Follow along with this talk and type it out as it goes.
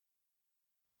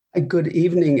Good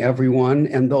evening, everyone,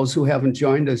 and those who haven't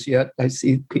joined us yet. I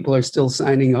see people are still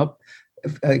signing up,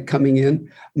 coming in.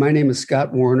 My name is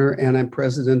Scott Warner, and I'm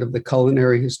president of the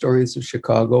Culinary Historians of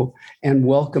Chicago. And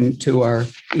welcome to our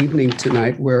evening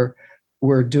tonight, where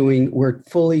we're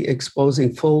fully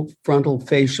exposing full frontal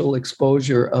facial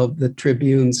exposure of the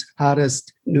Tribune's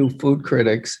hottest new food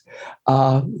critics.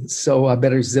 So I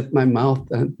better zip my mouth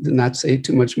and not say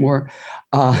too much more.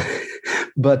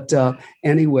 But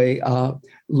anyway,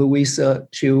 Louisa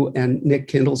Chu and Nick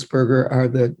Kindlesberger are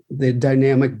the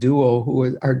dynamic duo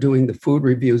who are doing the food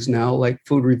reviews now. Like,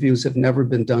 food reviews have never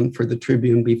been done for the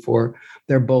Tribune before.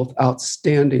 They're both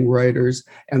outstanding writers,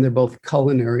 and they're both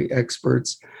culinary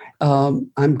experts.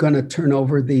 I'm going to turn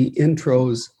over the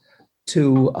intros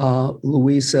to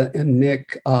Louisa and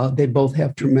Nick. They both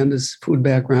have tremendous food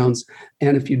backgrounds,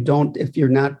 and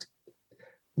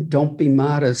don't be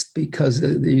modest, because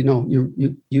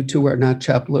you two are not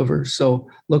chopped liver. So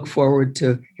look forward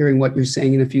to hearing what you're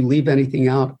saying, and if you leave anything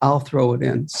out, I'll throw it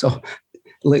in. So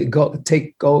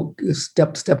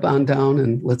step on down,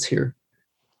 and let's hear.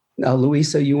 Now,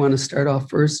 Louisa, you want to start off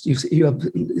first? You have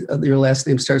your last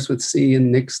name starts with C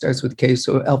and Nick starts with K,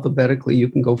 so alphabetically you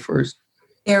can go first.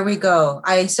 There we go.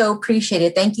 I so appreciate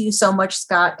it. Thank you so much,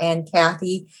 Scott and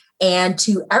Kathy, and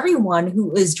to everyone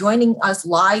who is joining us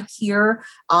live here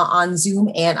on Zoom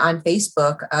and on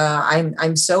Facebook.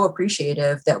 I'm so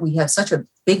appreciative that we have such a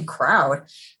big crowd.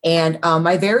 And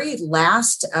my very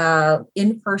last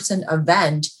in-person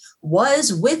event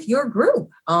was with your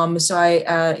group. So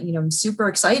I'm super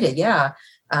excited. Yeah.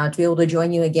 To be able to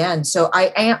join you again. So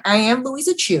I am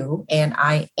Louisa Chu, and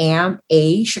I am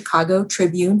a Chicago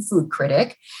Tribune food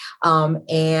critic.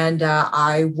 And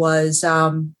I was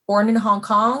born in Hong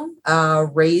Kong,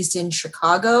 raised in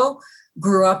Chicago,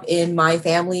 grew up in my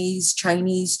family's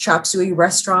Chinese chop suey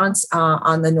restaurants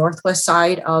on the northwest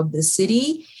side of the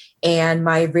city. And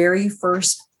my very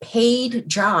first paid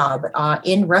job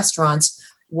in restaurants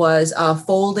was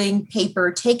folding paper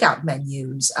takeout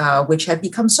menus, which have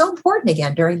become so important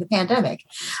again during the pandemic.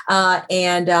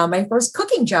 And my first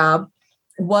cooking job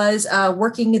was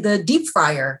working the deep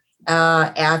fryer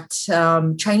at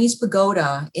Chinese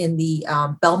Pagoda in the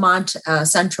Belmont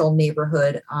Central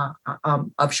neighborhood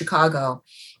of Chicago.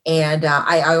 And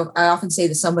I often say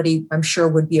that somebody, I'm sure,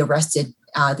 would be arrested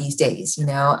these days,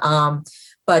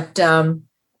 but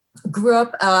grew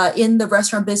up in the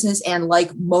restaurant business, and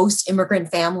like most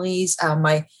immigrant families,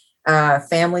 my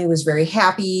family was very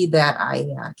happy that I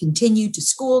continued to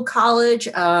school, college,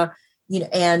 and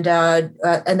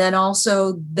then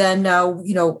also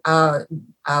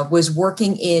was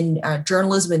working in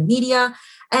journalism and media.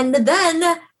 And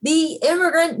then the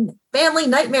immigrant family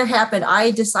nightmare happened.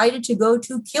 I decided to go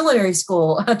to culinary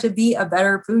school to be a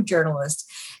better food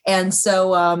journalist. And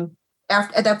so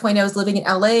at that point, I was living in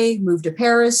LA, moved to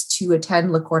Paris to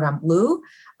attend Le Cordon Bleu.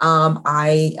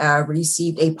 I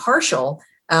received a partial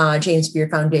James Beard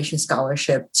Foundation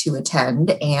scholarship to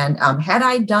attend. And had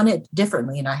I done it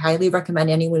differently, and I highly recommend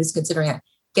anyone who's considering it,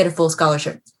 get a full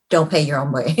scholarship. Don't pay your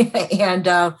own way.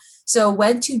 And so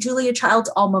went to Julia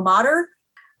Child's alma mater.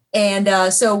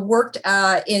 And so worked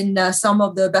in some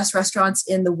of the best restaurants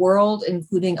in the world,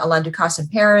 including Alain Ducasse in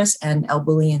Paris and El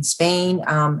Bulli in Spain,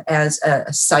 as a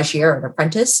stagiaire, an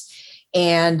apprentice.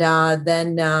 And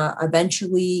then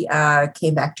eventually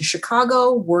came back to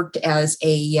Chicago, worked as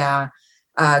a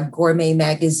gourmet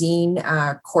magazine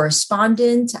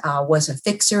correspondent, was a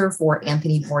fixer for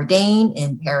Anthony Bourdain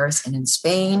in Paris and in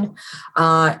Spain,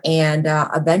 and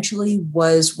eventually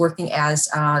was working as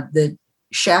the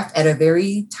chef at a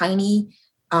very tiny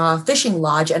fishing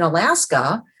lodge in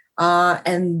Alaska.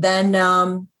 And then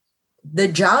the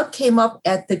job came up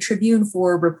at the Tribune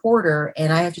for a reporter.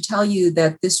 And I have to tell you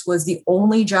that this was the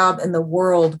only job in the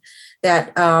world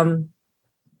that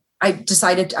I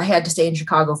decided I had to stay in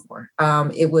Chicago for.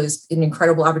 It was an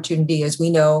incredible opportunity. As we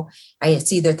know, I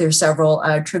see that there's several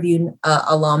Tribune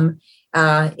alum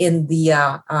in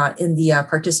the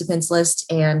participants list.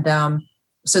 And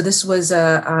so this was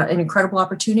an incredible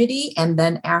opportunity. And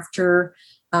then after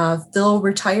Phil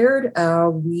retired,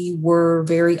 we were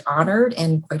very honored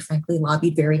and, quite frankly,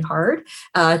 lobbied very hard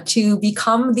to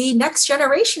become the next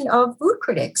generation of food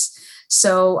critics.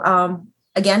 So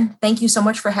again, thank you so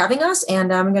much for having us.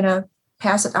 And I'm going to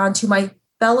pass it on to my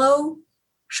fellow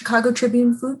Chicago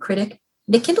Tribune food critic,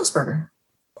 Nick Kindlesberger.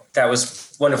 That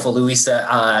was wonderful, Louisa.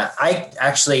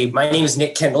 My name is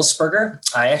Nick Kindlesberger.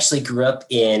 I actually grew up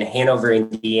in Hanover,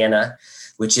 Indiana,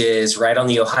 which is right on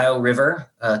the Ohio River,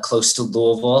 close to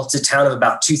Louisville. It's a town of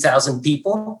about 2,000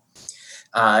 people.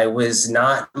 I was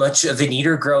not much of an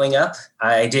eater growing up.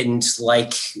 I didn't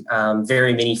like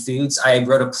very many foods. I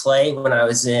wrote a play when I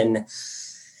was in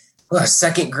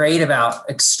second grade about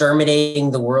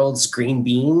exterminating the world's green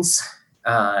beans.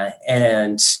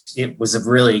 And it was a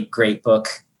really great book,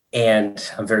 and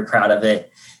I'm very proud of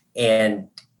it. And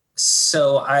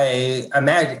so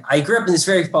I grew up in this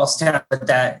very small town, but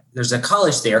that there's a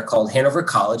college there called Hanover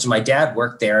College. My dad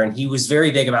worked there, and he was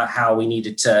very big about how we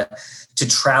needed to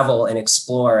travel and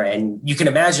explore. And you can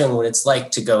imagine what it's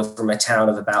like to go from a town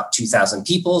of about 2,000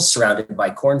 people surrounded by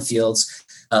cornfields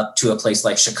up to a place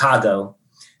like Chicago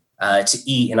to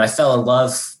eat. And I fell in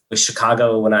love with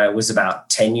Chicago when I was about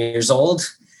 10 years old.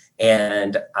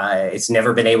 And it's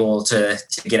never been able to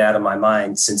get out of my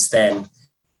mind since then.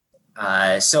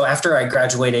 So after I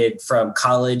graduated from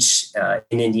college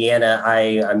in Indiana,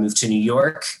 I moved to New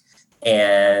York,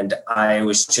 and I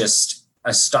was just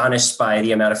astonished by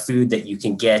the amount of food that you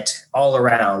can get all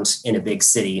around in a big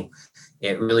city.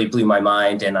 It really blew my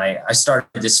mind. And I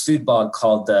started this food blog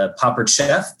called The Paupered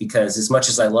Chef, because as much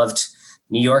as I loved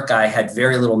New York, I had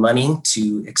very little money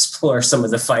to explore some of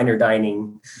the finer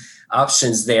dining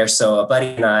options there. So a buddy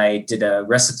and I did a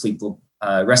recipe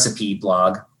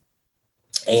blog.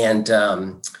 And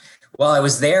while I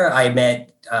was there, I met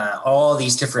all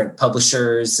these different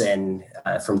publishers and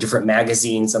from different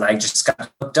magazines, and I just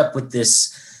got hooked up with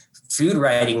this food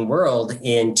writing world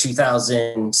in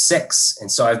 2006.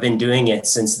 And so I've been doing it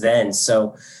since then.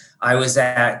 So I was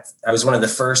one of the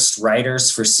first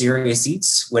writers for Serious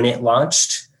Eats when it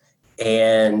launched.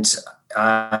 And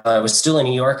I was still in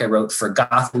New York. I wrote for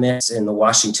Gothamist and the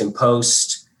Washington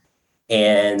Post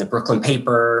and the Brooklyn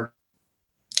Paper.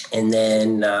 And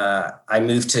then I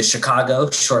moved to Chicago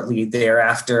shortly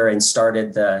thereafter and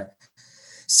started the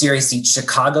Serious Eats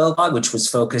Chicago blog, which was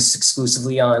focused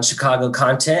exclusively on Chicago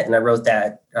content. And I wrote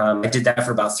that. I did that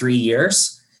for about 3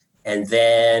 years. And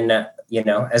then,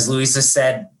 as Louisa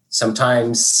said,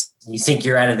 sometimes you think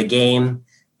you're out of the game.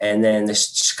 And then the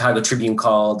Chicago Tribune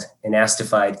called and asked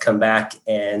if I'd come back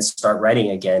and start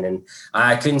writing again. And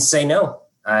I couldn't say no.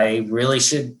 I really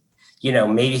should,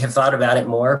 maybe have thought about it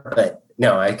more, but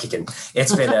no, I couldn't.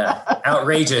 It's been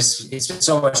outrageous. It's been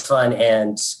so much fun.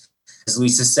 And as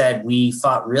Louisa said, we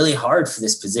fought really hard for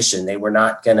this position. They were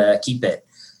not going to keep it.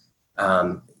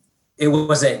 It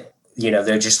wasn't,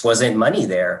 there just wasn't money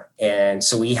there. And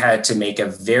so we had to make a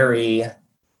very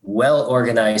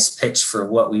well-organized pitch for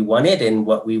what we wanted and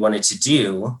what we wanted to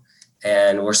do.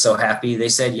 And we're so happy they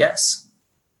said yes.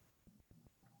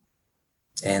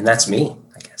 And that's me,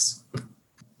 I guess.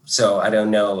 So I don't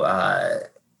know,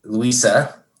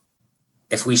 Louisa,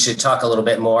 if we should talk a little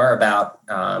bit more about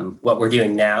what we're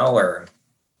doing now, or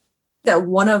that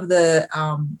one of the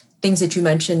things that you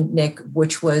mentioned, Nick,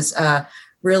 which was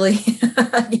really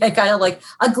kind of like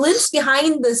a glimpse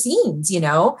behind the scenes,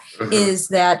 is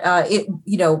that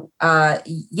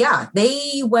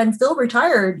when Phil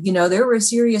retired, there was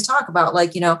serious talk about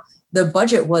the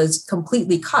budget was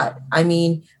completely cut. I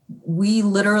mean, we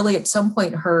literally at some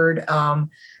point heard, I'll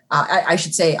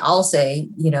say,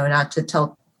 not to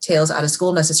tell tales out of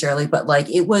school necessarily, but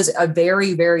it was a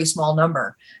very, very small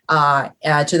number to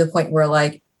the point where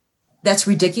that's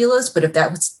ridiculous. But if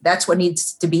that's what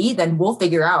needs to be, then we'll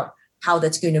figure out how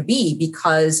that's going to be,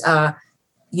 because, for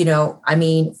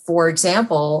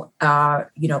example, a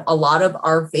lot of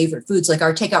our favorite foods, like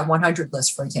our Takeout 100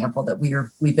 list, for example, that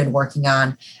we've been working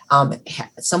on.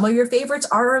 Some of your favorites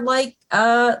are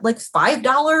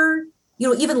 $5,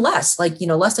 even less,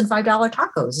 less than $5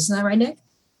 tacos. Isn't that right, Nick?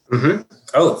 Mm-hmm.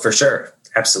 Oh, for sure.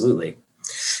 Absolutely.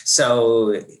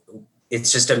 So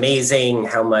it's just amazing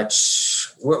how much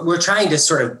we're trying to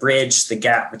sort of bridge the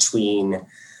gap between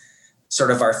sort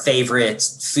of our favorite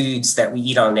foods that we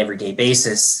eat on an everyday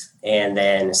basis and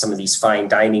then some of these fine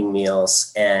dining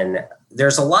meals. And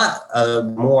there's a lot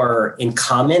more in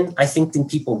common, I think, than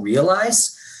people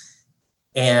realize.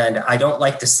 And I don't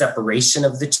like the separation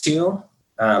of the two.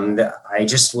 I'm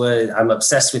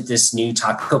obsessed with this new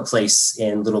taco place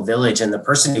in Little Village, and the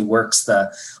person who works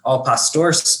the al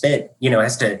pastor spit,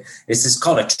 this is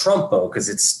called a trompo because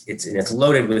it's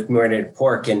loaded with marinated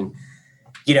pork. And,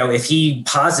 if he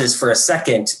pauses for a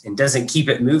second and doesn't keep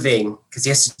it moving, because he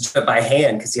has to do it by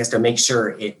hand, because he has to make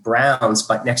sure it browns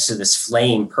but next to this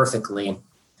flame perfectly.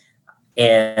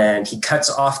 And he cuts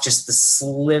off just the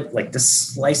the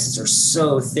slices are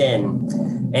so thin.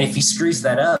 And if he screws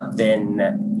that up, then,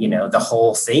 the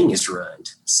whole thing is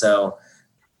ruined. So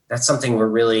that's something we're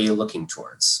really looking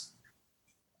towards.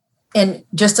 And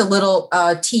just a little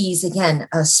tease, again,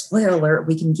 a spoiler alert,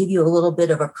 we can give you a little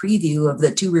bit of a preview of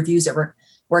the 2 reviews that we're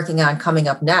working on coming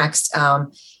up next.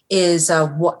 is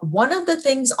one of the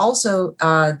things also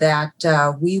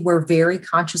that we were very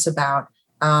conscious about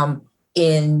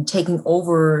in taking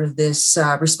over this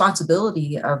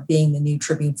responsibility of being the new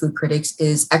Tribune Food Critics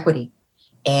is equity.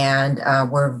 And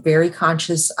we're very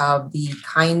conscious of the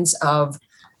kinds of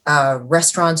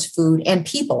restaurants, food, and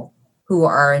people who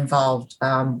are involved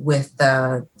with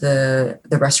the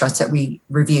restaurants that we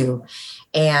review.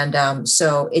 And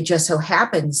so it just so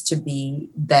happens to be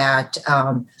that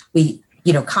we,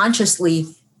 consciously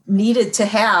needed to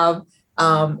have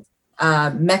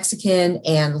Mexican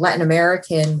and Latin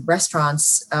American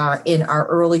restaurants in our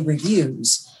early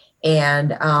reviews. And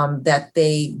that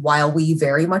they, while we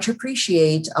very much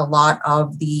appreciate a lot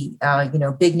of the,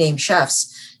 big name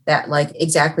chefs that, like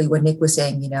exactly what Nick was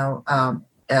saying,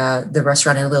 the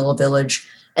restaurant in Little Village.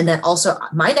 And then also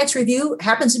my next review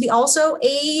happens to be also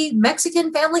a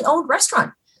Mexican family owned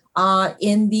restaurant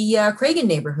in the Cragen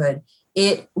neighborhood.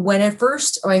 When I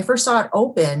first saw it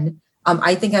open,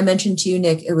 I think I mentioned to you,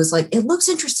 Nick, it was like, it looks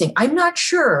interesting. I'm not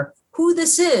sure who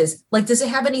this is. Like, does it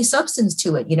have any substance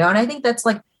to it? And I think that's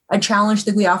like a challenge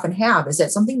that we often have, is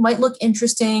that something might look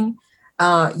interesting,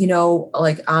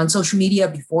 like on social media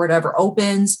before it ever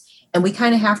opens. And we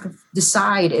kind of have to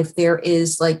decide if there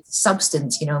is like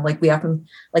substance, like we often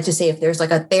like to say, if there's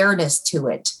like a there-ness to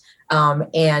it.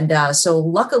 So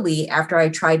luckily, after I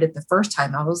tried it the first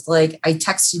time, I was like, I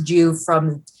texted you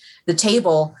from the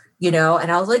table, and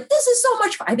I was like, this is so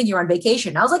much fun. I think you're on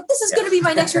vacation. I was like, this is going to be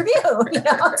my next review.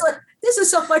 I was like, this is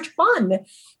so much fun.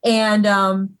 And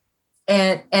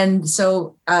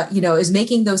so, is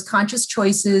making those conscious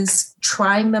choices,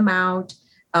 trying them out,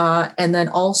 and then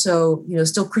also,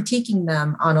 still critiquing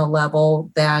them on a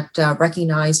level that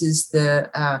recognizes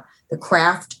the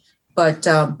craft, but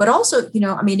also,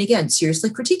 again,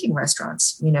 seriously critiquing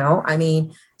restaurants,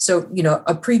 so,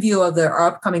 a preview of our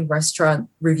upcoming restaurant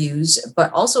reviews,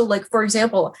 but also, like, for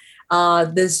example,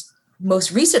 this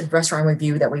most recent restaurant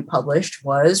review that we published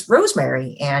was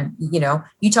Rosemary. And,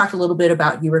 you talked a little bit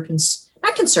about, you were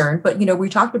not concerned, but, we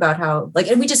talked about how, like,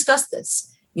 and we discussed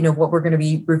this, what we're going to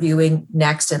be reviewing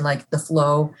next, and like the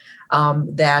flow,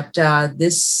 that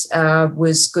this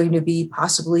was going to be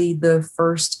possibly the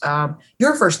first,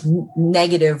 your first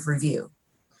negative review.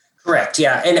 Correct.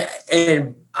 Yeah.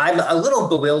 And I'm a little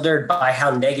bewildered by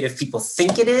how negative people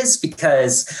think it is,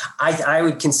 because I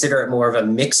would consider it more of a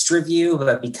mixed review,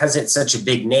 but because it's such a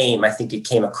big name, I think it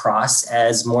came across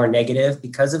as more negative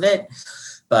because of it.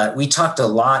 But we talked a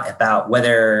lot about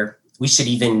whether we should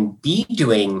even be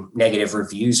doing negative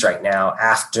reviews right now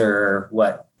after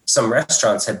what some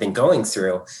restaurants have been going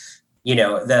through.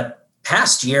 The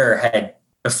past year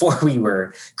before we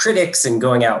were critics and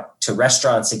going out to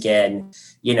restaurants again,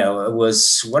 it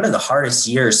was one of the hardest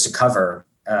years to cover.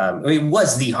 It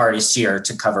was the hardest year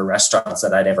to cover restaurants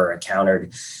that I'd ever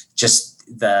encountered.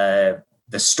 Just the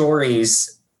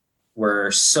stories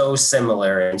were so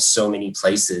similar in so many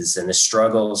places, and the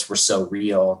struggles were so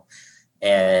real.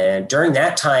 And during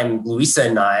that time, Luisa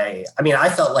and I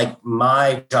felt like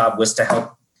my job was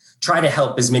to try to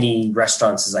help as many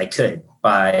restaurants as I could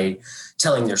by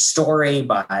telling their story,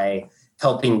 by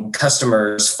helping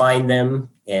customers find them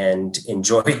and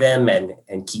enjoy them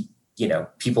and keep,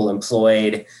 people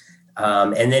employed.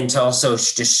 And then to also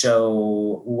just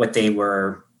show what they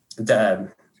were, the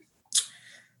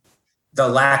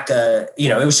lack of,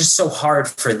 it was just so hard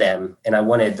for them. And I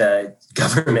wanted the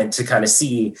government to kind of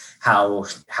see how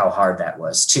hard that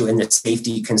was too, and the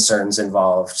safety concerns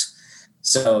involved.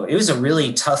 So it was a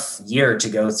really tough year to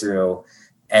go through.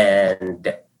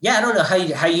 And yeah, I don't know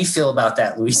how you feel about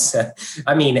that, Luisa.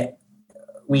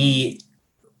 We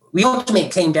ultimately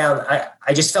came down.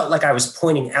 I just felt like I was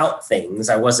pointing out things.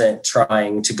 I wasn't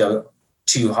trying to go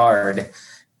too hard.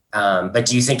 But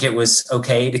do you think it was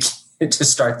okay to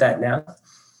start that now?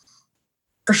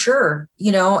 For sure,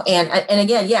 and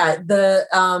again, yeah,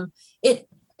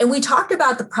 and we talked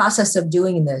about the process of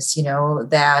doing this,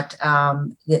 that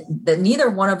neither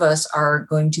one of us are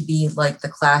going to be like the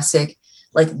classic,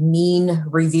 like mean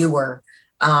reviewer,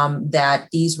 that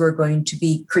these were going to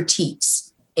be critiques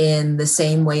in the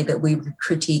same way that we would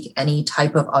critique any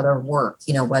type of other work,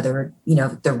 whether,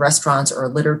 the restaurants or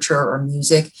literature or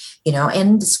music,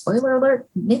 and spoiler alert,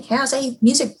 Nick has a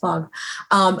music blog,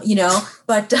 but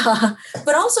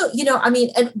also,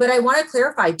 but I want to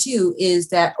clarify too, is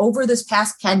that over this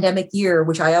past pandemic year,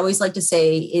 which I always like to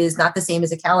say is not the same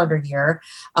as a calendar year,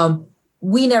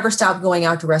 we never stopped going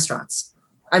out to restaurants.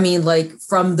 Like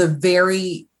from the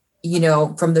very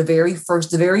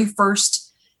first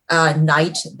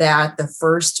night that the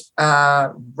first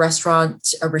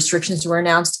restaurant restrictions were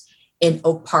announced in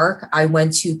Oak Park, I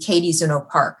went to Katie's in Oak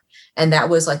Park. And that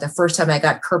was like the first time I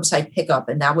got curbside pickup.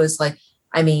 And that was like,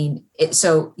 I mean,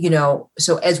 so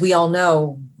as we all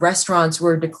know, restaurants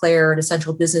were declared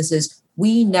essential businesses.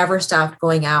 We never stopped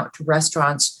going out to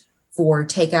restaurants for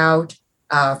takeout,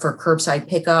 for curbside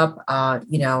pickup,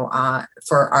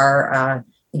 for our,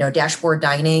 dashboard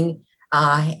dining.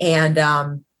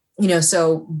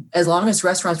 So as long as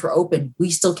restaurants were open, we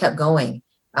still kept going.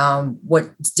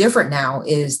 What's different now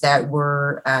is that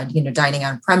we're, dining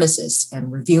on premises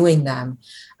and reviewing them.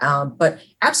 But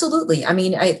absolutely. I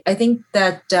mean, I think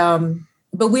that,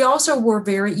 but we also were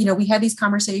very, we had these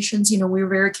conversations, we were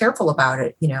very careful about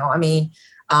it,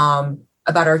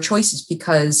 about our choices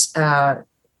because, to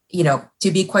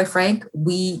be quite frank,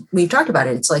 we've talked about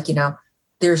it. It's like,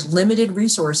 there's limited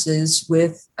resources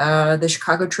with the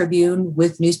Chicago Tribune,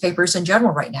 with newspapers in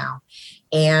general right now,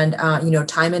 and,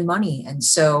 time and money. And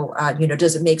so,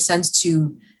 does it make sense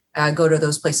to go to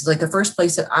those places? Like the first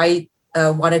place that I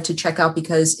wanted to check out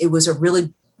because it was a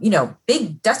really,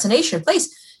 big destination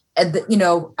place. And,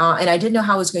 and I didn't know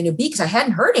how it was going to be because I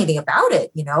hadn't heard anything about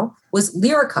it, was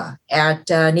Lyrica at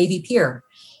Navy Pier.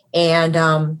 And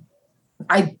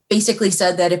I basically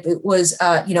said that if it was,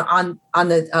 on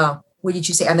the, what did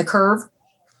you say, on the curve?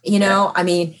 I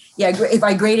mean, if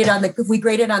we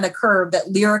graded on the curve, that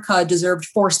Lyrica deserved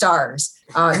 4 stars,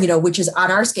 which is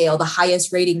on our scale, the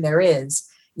highest rating there is,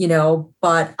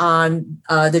 but on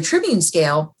the Tribune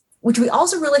scale, which we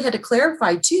also really had to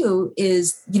clarify too,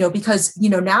 is, because,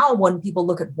 now when people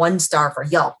look at 1 star for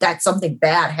Yelp, that's something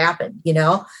bad happened,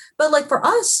 but like for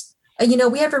us,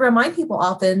 we have to remind people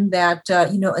often that,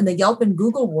 in the Yelp and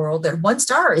Google world, that 1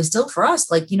 star is still for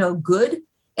us, like, good.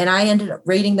 And I ended up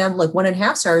rating them like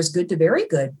 1.5 stars, good to very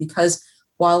good, because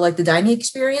while like the dining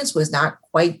experience was not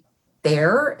quite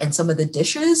there and some of the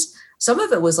dishes, some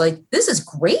of it was like, this is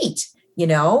great,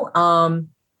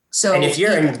 So, and if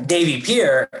you're in Navy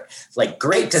Pier, like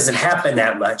great doesn't happen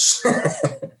that much.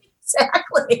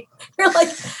 Exactly. You're like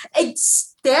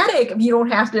ecstatic. You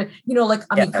don't have to,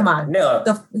 mean, come on. No.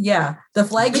 The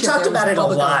flagship. We talked about it a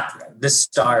lot, the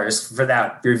stars for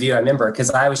that review. I remember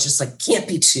because I was just like, can't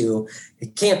be 2.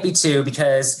 It can't be 2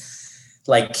 because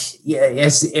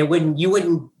you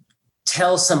wouldn't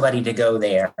tell somebody to go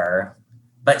there,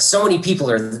 but so many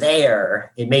people are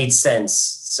there. It made sense.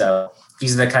 So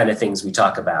these are the kind of things we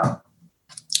talk about.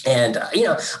 And,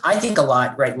 I think a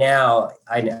lot right now,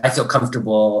 I feel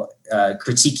comfortable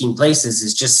critiquing places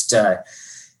is just,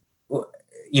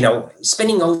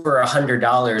 spending over $100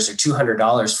 or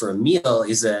 $200 for a meal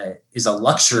is a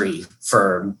luxury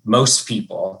for most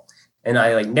people. And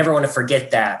I never want to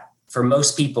forget that for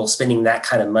most people, spending that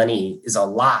kind of money is a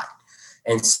lot.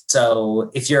 And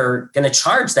so if you're going to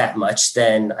charge that much,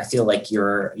 then I feel like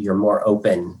you're more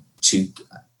open to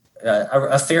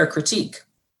a fair critique.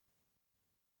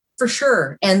 For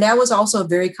sure. And that was also a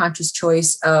very conscious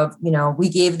choice of, we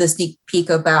gave the sneak peek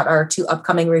about our 2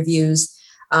 upcoming reviews.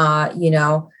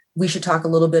 We should talk a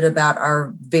little bit about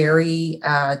our very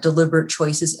deliberate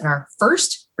choices in our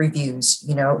first reviews,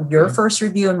 your first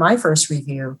review and my first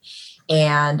review.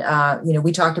 And,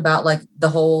 we talked about like the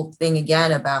whole thing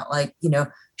again about like,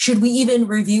 should we even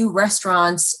review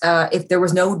restaurants if there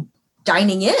was no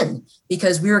dining in?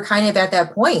 Because we were kind of at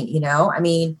that point,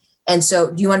 and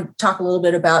so do you want to talk a little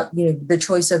bit about, the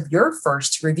choice of your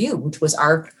first review, which was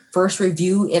our first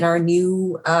review in our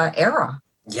new era?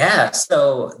 Yeah.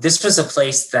 So this was a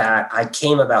place that I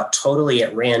came about totally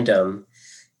at random.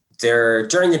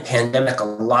 During the pandemic, a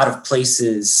lot of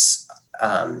places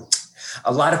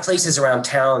around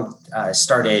town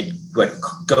started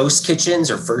ghost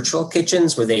kitchens or virtual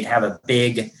kitchens where they'd have a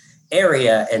big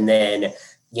area and then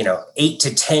 8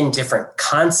 to 10 different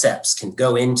concepts can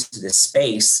go into the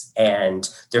space, and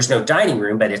there's no dining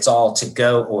room, but it's all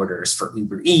to-go orders for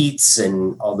Uber Eats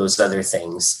and all those other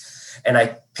things. And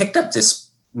I picked up this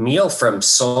meal from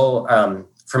Soul and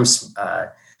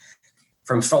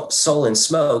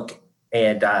Smoke,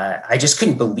 and I just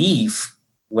couldn't believe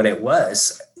what it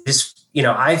was.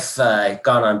 I've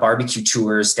gone on barbecue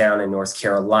tours down in North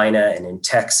Carolina and in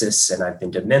Texas, and I've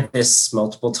been to Memphis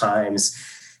multiple times.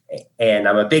 And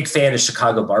I'm a big fan of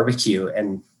Chicago barbecue.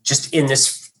 And just in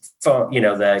this foam,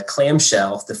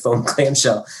 the foam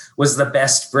clamshell was the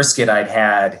best brisket I'd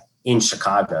had in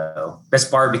Chicago, best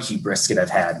barbecue brisket I've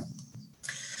had.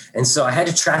 And so I had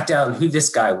to track down who this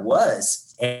guy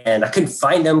was. And I couldn't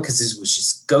find him because it was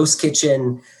just ghost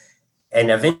kitchen.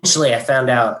 And eventually I found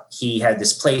out he had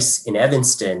this place in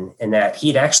Evanston and that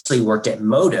he'd actually worked at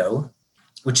Moto,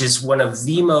 which is one of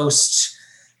the most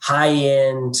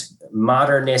high-end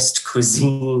modernist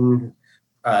cuisine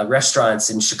restaurants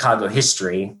in Chicago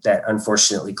history that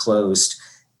unfortunately closed.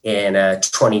 in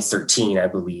 2013, I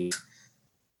believe.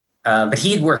 But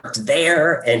he had worked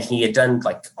there, and he had done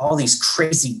like all these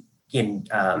crazy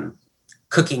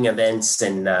cooking events,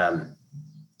 and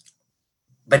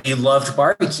but he loved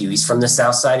barbecue. He's from the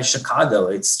South Side of Chicago.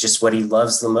 It's just what he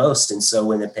loves the most. And so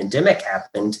when the pandemic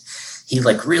happened, he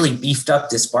like really beefed up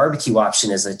this barbecue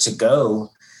option as a to-go,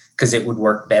 because it would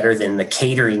work better than the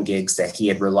catering gigs that he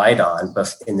had relied on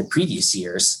in the previous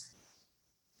years.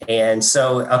 And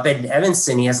so up in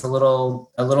Evanston, he has a little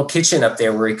kitchen up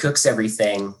there where he cooks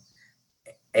everything.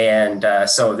 And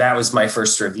so that was my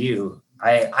first review.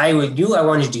 I knew I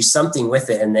wanted to do something with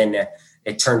it. And then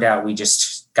it turned out we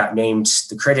just got named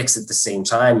the critics at the same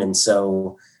time. And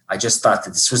so I just thought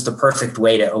that this was the perfect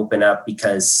way to open up,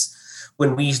 because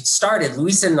when we started,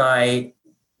 Louisa and I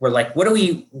were like, what do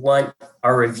we want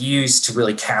our reviews to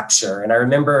really capture? And I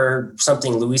remember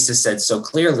something Louisa said so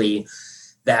clearly,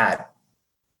 that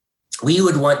we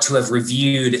would want to have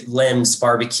reviewed Lem's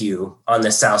Barbecue on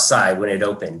the South Side when it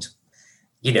opened,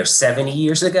 70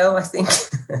 years ago, I think.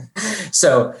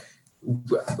 So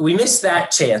we missed that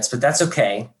chance, but that's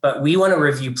okay. But we want to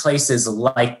review places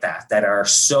like that are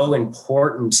so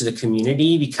important to the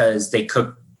community because they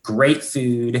cook great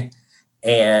food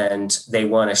and they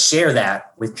want to share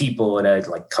that with people in a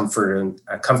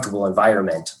comfortable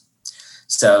environment.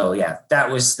 So yeah,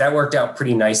 that worked out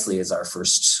pretty nicely as our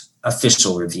first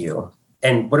official review.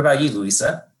 And what about you,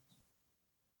 Louisa?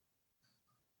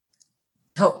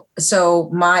 So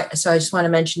I just want to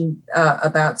mention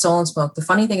about Soul and Smoke. The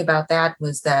funny thing about that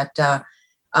was that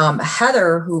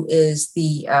Heather, who is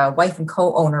the wife and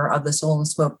co-owner of the Soul and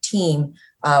Smoke team,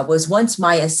 was once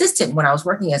my assistant when I was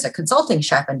working as a consulting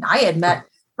chef. And I had met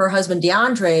her husband,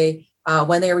 DeAndre,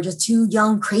 when they were just two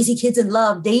young, crazy kids in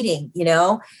love dating,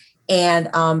 and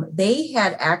they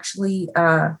had actually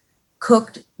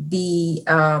cooked the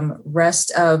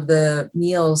rest of the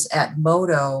meals at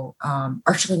Moto,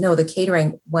 the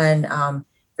catering, when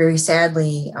very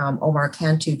sadly Omar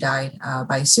Cantu died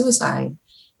by suicide.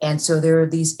 And so there are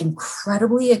these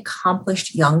incredibly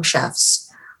accomplished young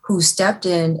chefs who stepped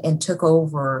in and took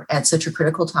over at such a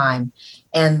critical time.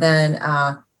 And then,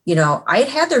 I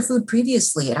had their food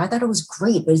previously and I thought it was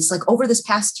great, but it's like over this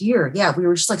past year, we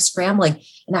were just like scrambling.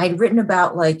 And I had written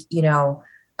about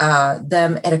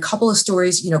them at a couple of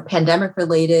stories, pandemic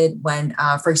related, when,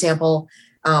 for example,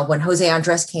 when Jose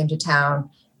Andres came to town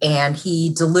and he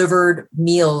delivered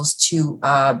meals to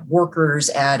workers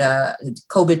at a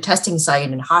COVID testing site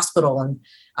and hospital and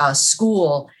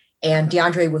school. And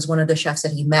DeAndre was one of the chefs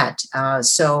that he met.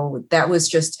 So that was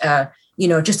just,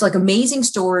 just like amazing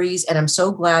stories. And I'm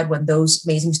so glad when those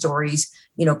amazing stories,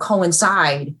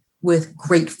 coincide with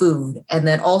great food. And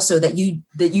then also that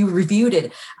you reviewed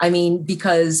it. I mean,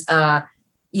 because,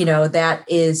 that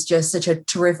is just such a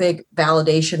terrific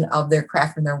validation of their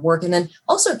craft and their work. And then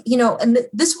also,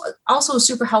 this was also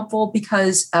super helpful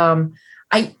because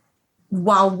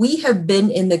while we have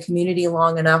been in the community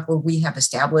long enough where we have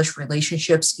established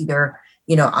relationships, either,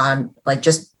 on like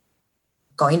just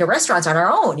going to restaurants on our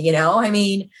own,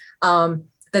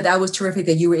 that was terrific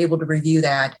that you were able to review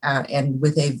that and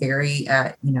with a very,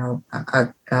 a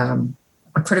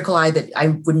critical eye that I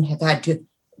wouldn't have had to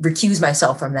recuse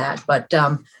myself from that. But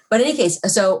in any case,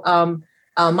 so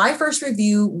my first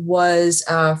review was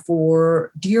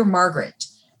for Dear Margaret,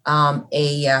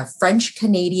 a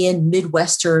French-Canadian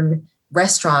Midwestern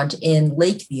restaurant in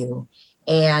Lakeview.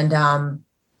 And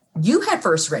you had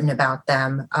first written about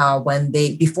them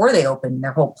before they opened,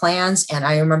 their whole plans. And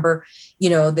I remember,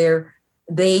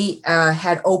 they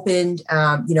had opened,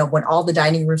 when all the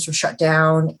dining rooms were shut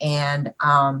down. And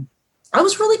I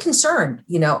was really concerned,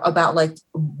 about like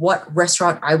what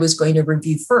restaurant I was going to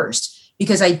review first,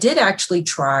 because I did actually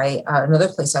try another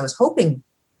place I was hoping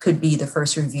could be the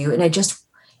first review. And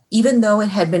even though it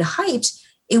had been hyped,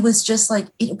 it was just like,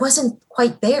 it wasn't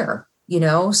quite there.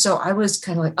 So I was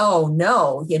kind of like, oh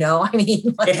no, I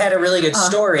mean, like, it had a really good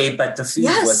story, but the food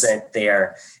wasn't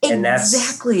there. And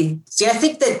exactly. See, I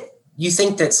think that you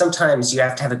think that sometimes you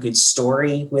have to have a good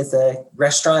story with a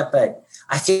restaurant, but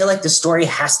I feel like the story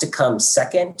has to come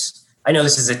second. I know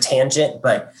this is a tangent,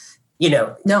 but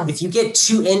if you get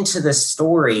too into the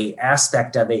story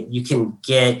aspect of it, you can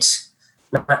get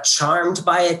not charmed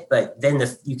by it, but then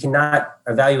you cannot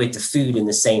evaluate the food in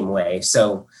the same way.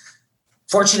 So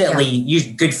fortunately,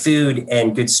 good food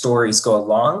and good stories go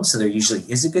along. So there usually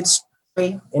is a good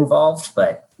story involved,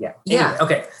 but Anyway,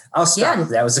 okay, I'll stop. Yeah.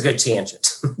 That was a good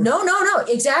tangent. No,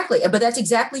 exactly. But that's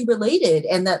exactly related.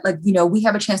 And that, we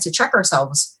have a chance to check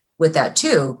ourselves with that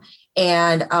too.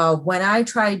 And when I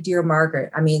tried Dear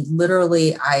Margaret, I mean,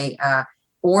 literally I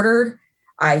ordered,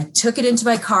 I took it into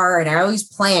my car, and I always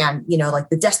plan, like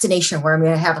the destination where I'm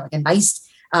going to have like a nice,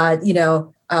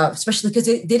 especially because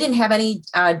they didn't have any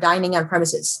dining on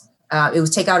premises. It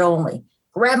was takeout only.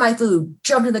 Grabbed my food,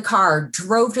 jumped in the car,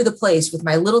 drove to the place with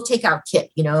my little takeout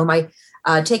kit. My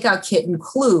takeout kit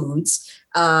includes,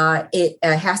 it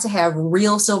has to have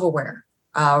real silverware,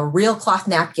 real cloth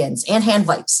napkins, and hand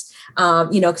wipes.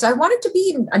 Because I want it to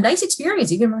be a nice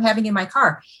experience, even from having it in my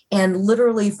car. And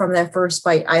literally from that first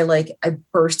bite, I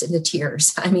burst into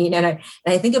tears. I mean, and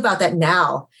I think about that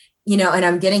now, and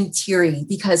I'm getting teary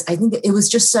because I think that it was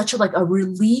just such a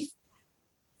relief,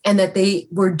 and that they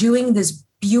were doing this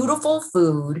beautiful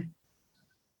food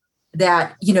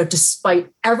that, despite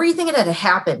everything that had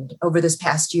happened over this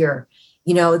past year,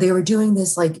 they were doing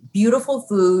this beautiful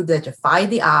food that defied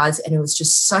the odds. And it was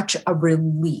just such a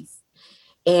relief.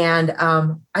 And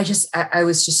I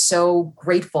was just so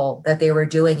grateful that they were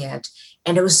doing it.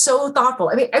 And it was so thoughtful.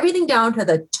 I mean, everything down to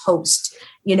the toast,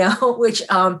 which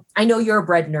I know you're a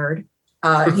bread nerd,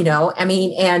 and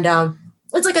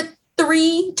it's like a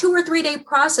 2 or 3 day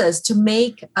process to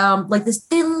make this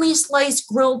thinly sliced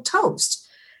grilled toast.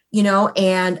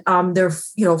 And their,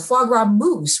 foie gras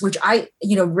mousse, which I,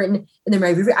 written in my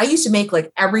review, I used to make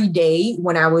every day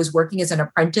when I was working as an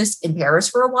apprentice in Paris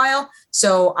for a while.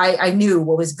 So I knew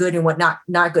what was good and what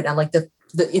not good. And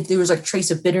if there was a trace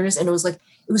of bitterness, and it was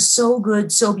so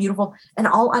good, so beautiful, and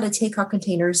all out of takeout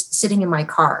containers sitting in my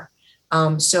car.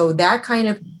 So that kind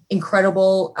of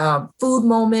incredible food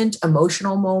moment,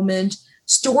 emotional moment,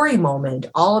 story moment,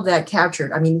 all of that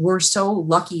captured. I mean, we're so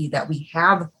lucky that we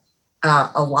have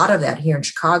a lot of that here in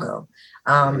Chicago.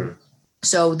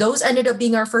 So those ended up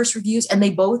being our first reviews, and they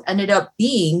both ended up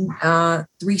being 3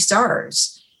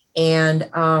 stars. And,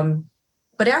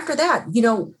 but after that,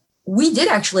 we did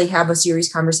actually have a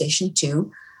serious conversation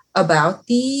too about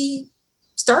the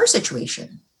star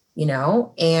situation,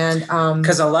 and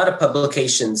because a lot of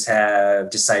publications have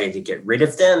decided to get rid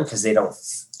of them because they don't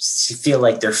feel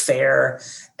like they're fair.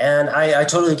 And I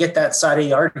totally get that side of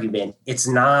the argument. It's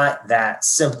not that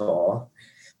simple,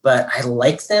 but I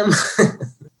like them.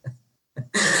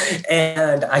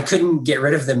 And I couldn't get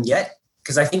rid of them yet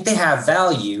because I think they have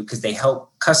value because they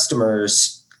help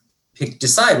customers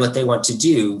decide what they want to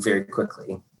do very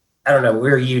quickly. I don't know.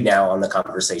 Where are you now on the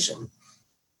conversation?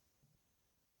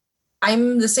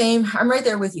 I'm the same. I'm right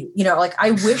there with you.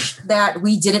 I wish that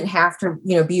we didn't have to,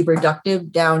 be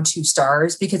reductive down to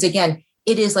stars, because again,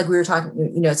 it is like we were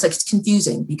talking, it's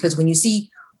confusing because when you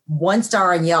see 1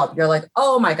 star on Yelp, you're like,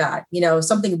 oh my God,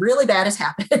 something really bad has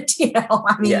happened,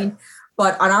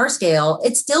 but on our scale,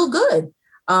 it's still good.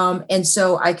 And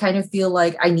so I kind of feel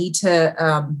like I need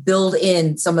to build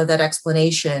in some of that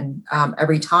explanation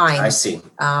every time. I see.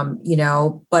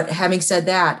 But having said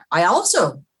that, I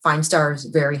also find stars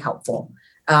very helpful.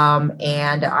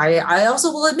 And I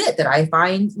also will admit that I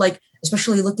find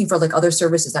especially looking for other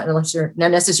services,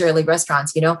 not necessarily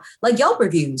restaurants, like Yelp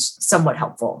reviews, somewhat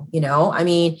helpful. I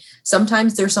mean,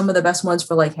 sometimes they're some of the best ones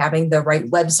for having the right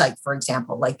website, for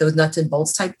example, like those nuts and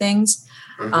bolts type things.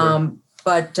 Mm-hmm.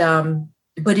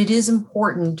 But it is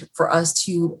important for us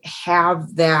to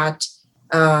have that,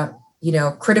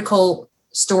 critical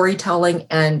storytelling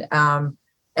and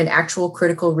an actual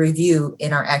critical review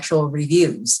in our actual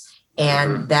reviews.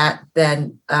 And that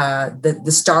then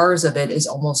the stars of it is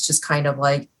almost just kind of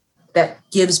that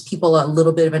gives people a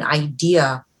little bit of an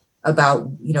idea about,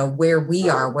 where we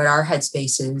are, what our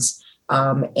headspace is.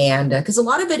 And because a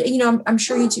lot of it, I'm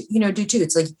sure you do too.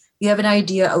 It's you have an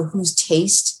idea of whose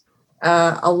taste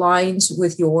aligns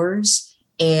with yours.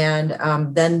 And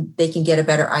then they can get a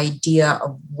better idea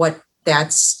of what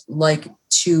that's like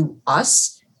to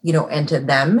us, and to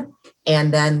them.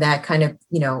 And then that kind of,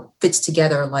 fits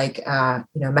together,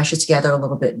 meshes together a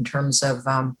little bit in terms of,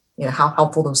 how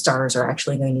helpful those stars are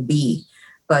actually going to be.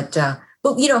 But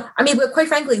quite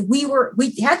frankly, we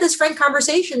had this frank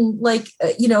conversation,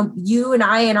 you and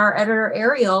I and our editor,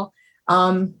 Ariel,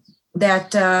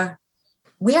 that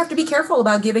we have to be careful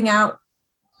about giving out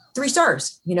 3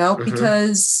 stars, Mm-hmm.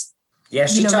 because. Yeah,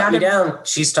 she talked me down.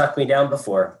 She's talked me down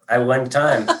before. One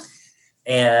time.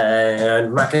 And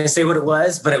I'm not going to say what it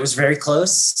was, but it was very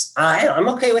close. I'm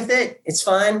okay with it. It's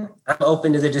fine. I'm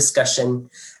open to the discussion.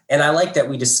 And I like that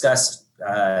we discussed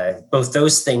both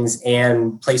those things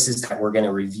and places that we're going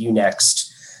to review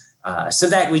next so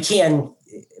that we can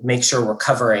make sure we're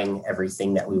covering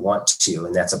everything that we want to.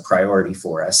 And that's a priority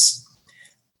for us.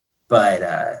 But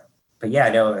yeah,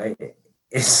 no,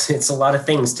 it's a lot of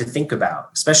things to think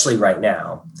about, especially right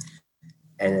now.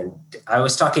 And I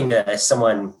was talking to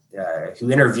someone who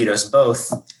interviewed us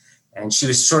both, and she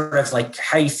was sort of like,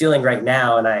 how are you feeling right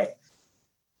now? And I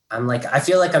I'm like, I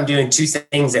feel like I'm doing two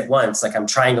things at once. Like I'm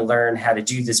trying to learn how to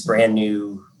do this brand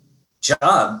new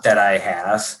job that I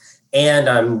have, and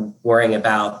I'm worrying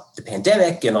about the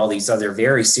pandemic and all these other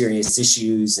very serious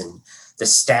issues and the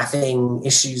staffing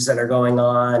issues that are going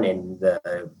on and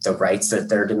the rights that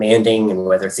they're demanding and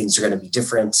whether things are going to be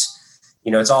different.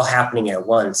 It's all happening at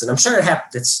once. And I'm sure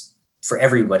it's for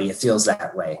everybody. It feels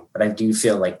that way, but I do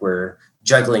feel like we're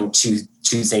juggling two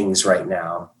things right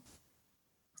now.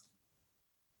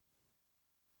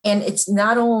 And it's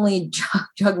not only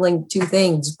juggling two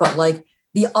things, but like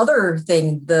the other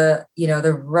thing, the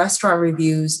restaurant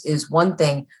reviews is one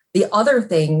thing. The other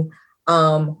thing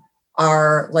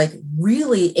are like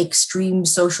really extreme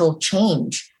social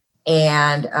change.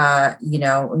 And,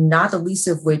 not the least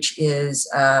of which is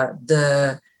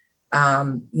the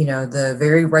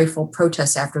very rightful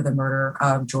protests after the murder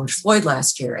of George Floyd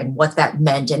last year and what that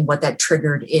meant and what that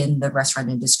triggered in the restaurant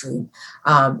industry.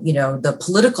 The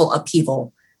political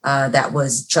upheaval that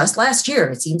was just last year.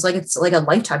 It seems like it's like a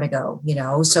lifetime ago,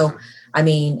 So, I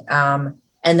mean, and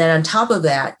then on top of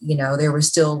that, there was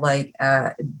still like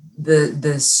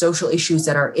the social issues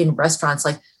that are in restaurants,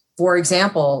 like, for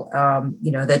example,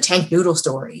 the tank noodle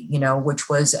story, which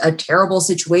was a terrible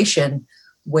situation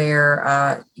where,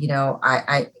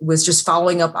 I was just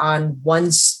following up on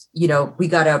once, we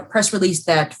got a press release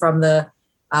that from the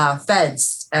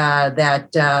feds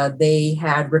that they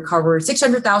had recovered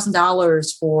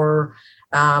 $600,000 for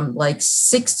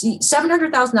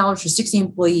 $700,000 for 60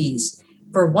 employees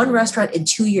for one restaurant in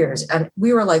 2 years. And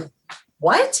we were like,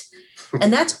 what?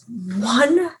 And that's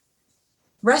one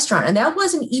restaurant. And that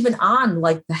wasn't even on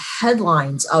like the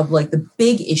headlines of like the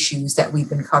big issues that we've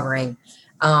been covering.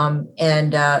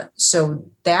 So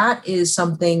that is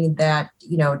something that,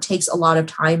 takes a lot of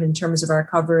time in terms of our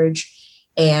coverage.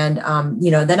 And,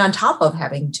 then on top of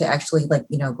having to actually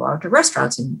go out to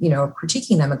restaurants and,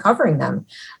 critiquing them and covering them.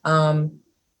 Not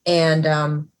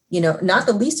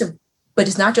the least of, but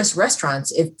it's not just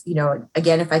restaurants. If,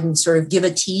 again, if I can sort of give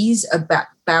a tease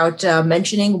about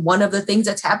mentioning one of the things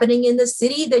that's happening in the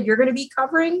city that you're going to be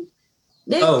covering,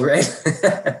 Nick? Oh, right.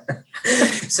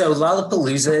 So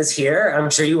Lollapalooza is here. I'm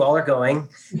sure you all are going,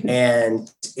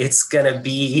 and it's going to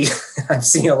be, I'm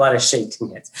seeing a lot of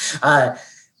shaking heads. I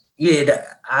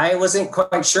wasn't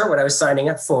quite sure what I was signing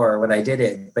up for when I did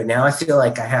it, but now I feel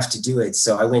like I have to do it.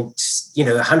 So I went,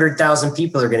 100,000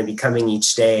 people are going to be coming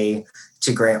each day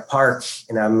to Grant Park,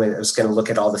 and I was going to look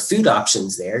at all the food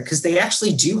options there because they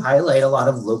actually do highlight a lot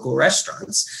of local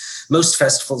restaurants. Most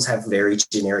festivals have very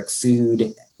generic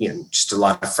food, just a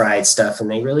lot of fried stuff,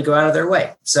 and they really go out of their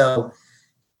way. So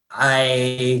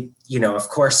of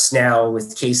course, now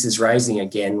with cases rising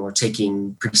again, we're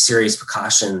taking pretty serious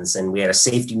precautions, and we had a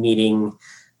safety meeting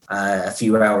a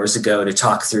few hours ago to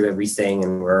talk through everything,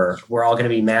 and we're all going to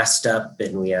be masked up,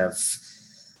 and we have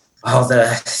all the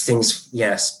things.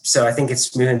 Yes. So I think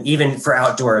it's moving even for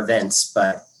outdoor events,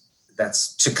 but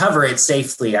that's to cover it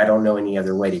safely. I don't know any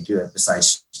other way to do it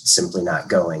besides simply not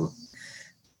going,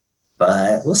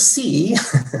 but we'll see.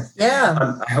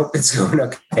 Yeah. I hope it's going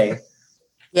okay.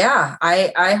 Yeah,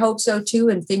 I hope so too.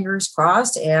 And fingers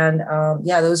crossed. And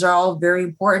those are all very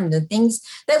important. The things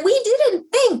that we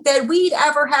didn't think that we'd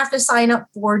ever have to sign up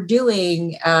for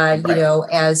doing, right.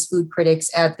 As food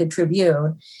critics at the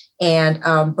Tribune. And,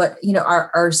 but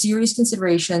our serious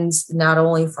considerations, not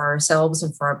only for ourselves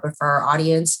but for our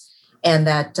audience. And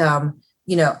that,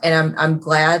 and I'm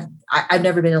glad I've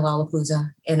never been to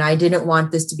Lollapalooza, and I didn't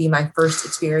want this to be my first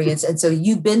experience. And so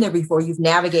you've been there before, you've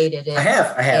navigated it. I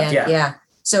have. Yeah.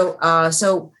 So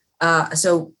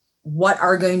what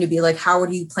are going to be like, how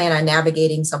do you plan on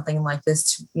navigating something like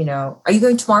this? Are you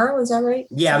going tomorrow? Is that right?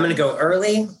 Yeah, I'm going to go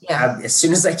early as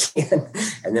soon as I can.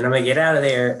 And then I'm going to get out of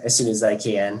there as soon as I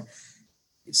can.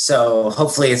 So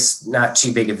hopefully it's not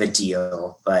too big of a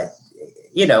deal, but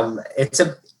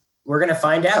we're going to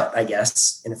find out, I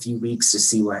guess, in a few weeks to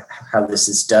see how this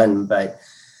is done. But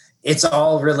it's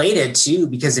all related too,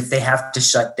 because if they have to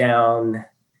shut down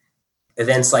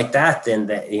events like that, then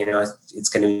it's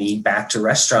going to be back to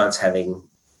restaurants having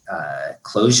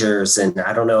closures, and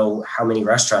I don't know how many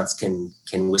restaurants can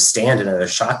withstand another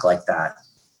shock like that.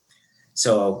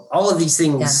 So all of these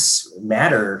things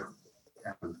matter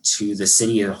to the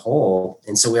city as a whole,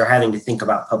 and so we're having to think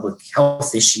about public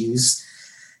health issues,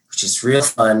 which is real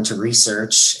fun to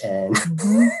research. And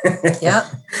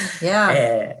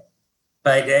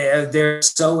but they're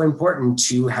so important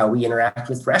to how we interact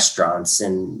with restaurants,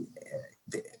 and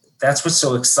that's what's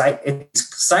so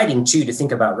exciting too, to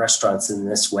think about restaurants in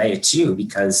this way too,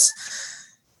 because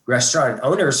restaurant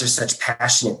owners are such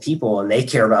passionate people and they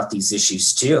care about these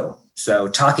issues too. So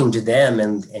talking to them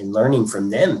and learning from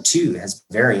them too has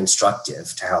been very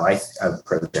instructive to how I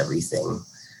approach everything.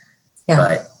 Yeah,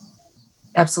 but,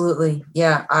 absolutely.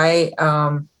 Yeah. I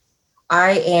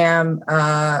am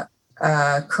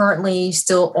currently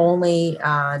still only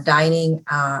dining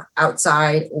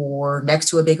outside or next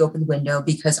to a big open window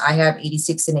because I have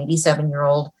 86 and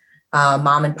 87-year-old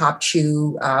mom and pop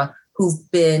Chew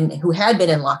who had been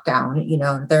in lockdown. You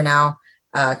know, they're now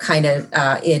kind of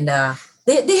in.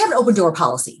 They have an open door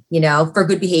policy, you know, for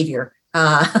good behavior.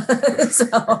 And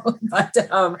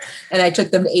I took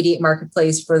them to 88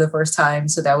 Marketplace for the first time,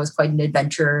 so that was quite an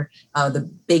adventure. The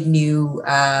big new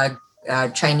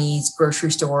Chinese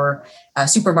grocery store,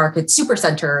 supermarket,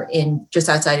 supercenter in just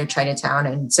outside of Chinatown,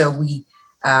 and so we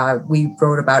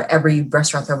wrote about every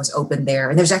restaurant that was open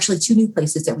there. And there's actually 2 new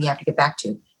places that we have to get back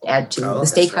to add to the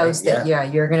steakhouse that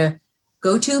you're gonna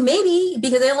go to maybe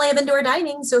because they only have indoor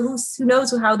dining. So who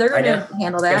knows how they're going to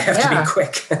handle that? Have to be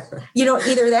quick. You know,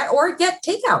 either that or get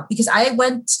takeout, because I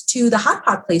went to the hot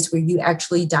pot place where you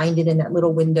actually dined in that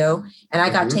little window, and I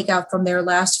got takeout from there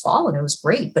last fall, and it was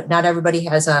great. But not everybody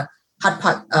has a hot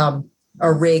pot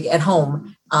a rig at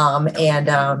home,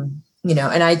 you know,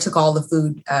 and I took all the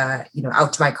food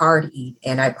out to my car to eat,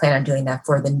 and I plan on doing that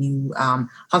for the new Hong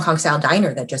Kong style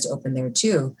diner that just opened there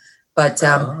too. But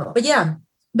yeah.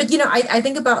 But, you know, I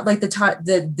think about like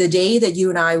the day that you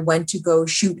and I went to go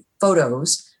shoot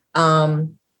photos,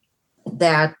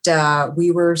 that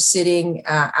we were sitting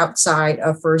outside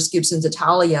of First Gibson's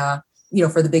Italia, you know,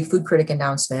 for the big food critic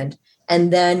announcement.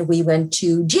 And then we went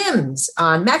to Jim's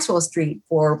on Maxwell Street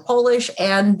for Polish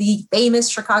and the famous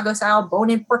Chicago style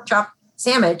bone-in pork chop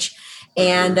sandwich.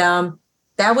 And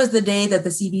that was the day that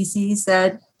the CDC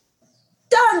said,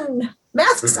 done.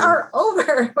 Masks are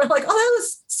over. We're like, oh, that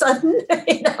was sudden,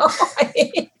 you know.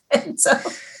 And so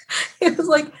it was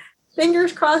like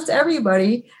fingers crossed,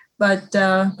 everybody. But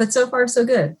so far so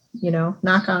good, you know.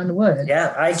 Knock on wood.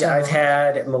 Yeah, I've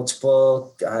had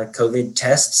multiple COVID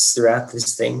tests throughout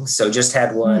this thing. So just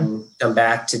had one come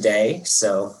back today.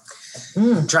 So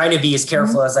I'm trying to be as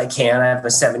careful as I can. I have a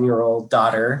 7-year-old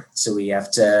daughter, so we have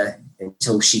to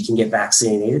until she can get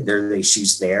vaccinated. There are the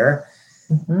issues there,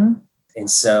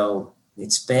 and so.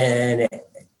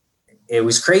 It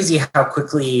was crazy how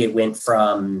quickly it went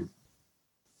from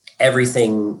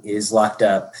everything is locked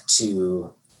up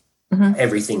to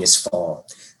everything is full.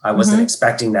 I wasn't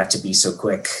expecting that to be so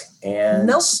quick. And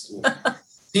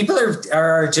people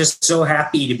are just so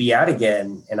happy to be out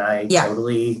again. And I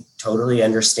totally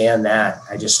understand that.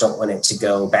 I just don't want it to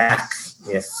go back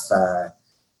if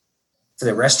for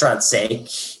the restaurant's sake,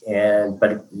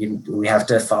 but we have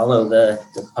to follow the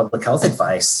public health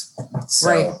advice. So,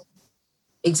 right.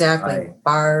 Exactly.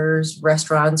 Bars,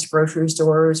 restaurants, grocery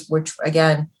stores, which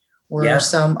again were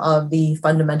some of the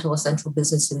fundamental essential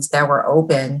businesses that were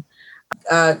open.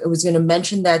 I was going to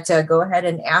mention that go ahead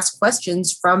and ask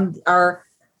questions from our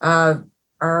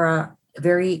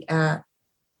very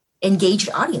engaged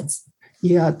audience.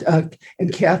 Yeah,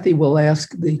 and Kathy will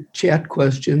ask the chat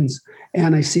questions.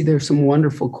 And I see there's some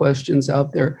wonderful questions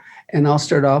out there. And I'll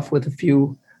start off with a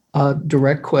few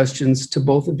direct questions to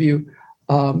both of you.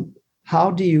 How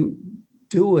do you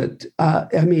do it?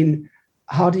 I mean,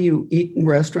 how do you eat in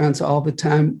restaurants all the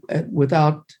time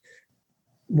without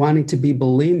wanting to be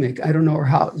bulimic? I don't know, or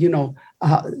how, you know,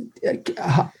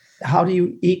 how do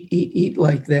you eat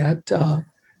like that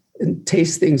and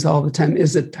taste things all the time?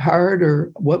 Is it hard,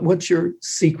 or what's your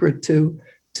secret to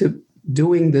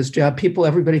doing this job?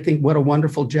 Everybody think what a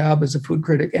wonderful job as a food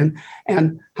critic, and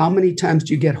how many times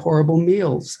do you get horrible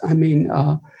meals? I mean,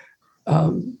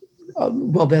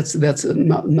 well, that's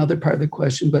another part of the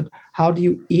question. But how do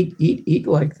you eat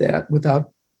like that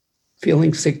without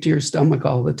feeling sick to your stomach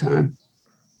all the time?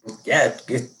 Yeah,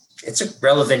 it's a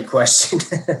relevant question.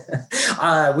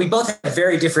 We both have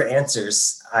very different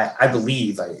answers, I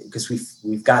believe, because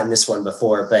we've gotten this one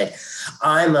before. But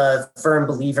I'm a firm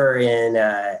believer in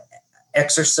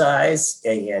exercise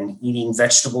and eating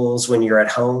vegetables when you're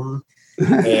at home.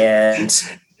 And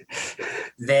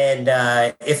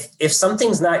then if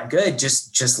something's not good,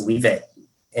 just leave it.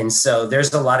 And so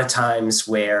there's a lot of times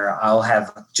where I'll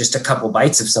have just a couple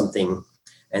bites of something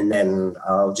and then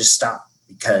I'll just stop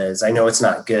because I know it's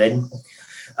not good.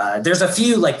 There's a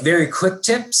few like very quick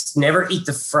tips. Never eat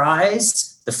the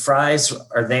fries. The fries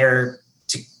are there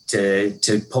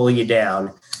to pull you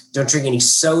down. Don't drink any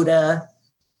soda.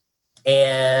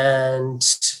 And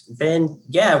then,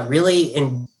 really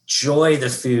enjoy the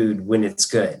food when it's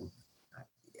good.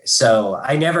 So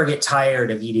I never get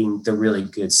tired of eating the really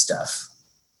good stuff.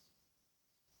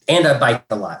 And I bike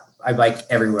a lot. I bike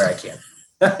everywhere I can.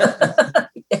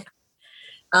 Yeah.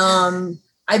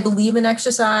 I believe in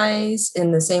exercise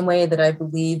in the same way that I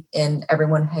believe in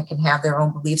everyone can have their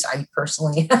own beliefs. I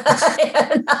personally.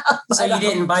 So you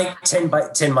didn't bike 10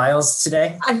 miles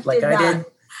today? I did.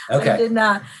 Okay. I did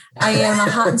not. I am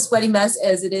a hot and sweaty mess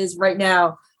as it is right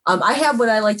now. I have what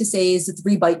I like to say is the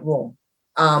 3-bite rule.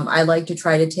 I like to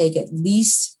try to take at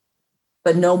least,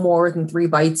 but no more than 3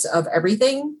 bites of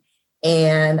everything.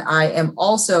 And I am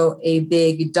also a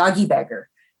big doggy bagger.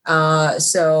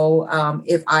 So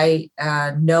if I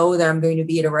know that I'm going to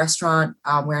be at a restaurant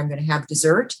where I'm going to have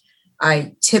dessert,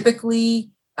 I typically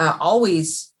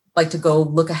always like to go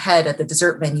look ahead at the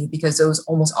dessert menu because those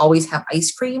almost always have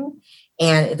ice cream.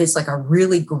 And if it's like a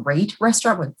really great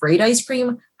restaurant with great ice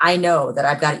cream, I know that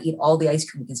I've got to eat all the ice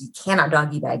cream because you cannot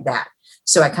doggy bag that.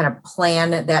 So I kind of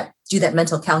plan that, do that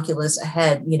mental calculus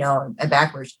ahead, and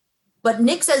backwards. But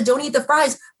Nick says, don't eat the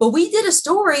fries. But we did a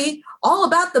story all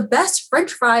about the best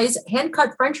French fries,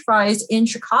 hand-cut French fries in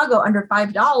Chicago under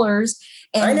 $5.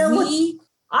 And I know.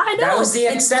 That was the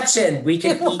exception. We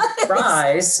could eat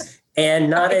fries and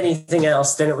not anything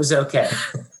else, then it was okay.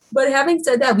 But having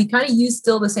said that, we kind of use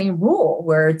still the same rule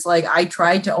where it's like I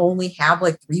tried to only have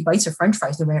like 3 bites of French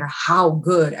fries, no matter how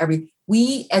good.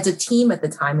 We as a team at the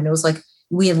time, and it was like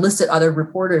we enlisted other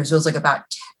reporters. It was like about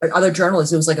other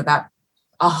journalists. It was like about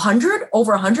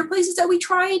over 100 places that we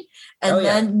tried. And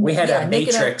then we had a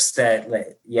matrix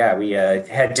we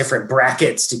had different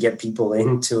brackets to get people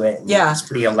into it. Yeah. It's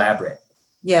pretty elaborate.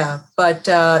 Yeah. But,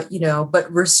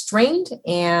 but restraint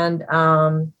and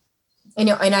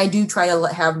I do try to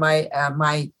have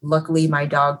luckily my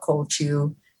dog Cole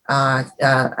Chew,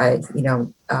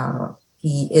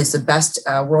 he is the best,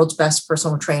 world's best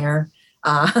personal trainer.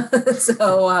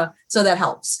 So that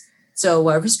helps.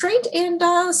 So restraint and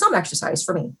some exercise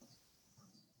for me.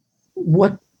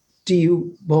 What do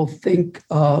you both think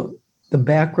the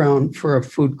background for a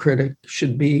food critic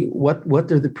should be?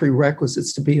 What are the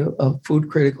prerequisites to be a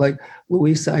food critic? Like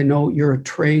Louisa, I know you're a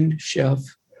trained chef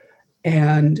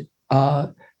and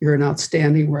you're an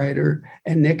outstanding writer.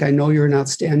 And Nick, I know you're an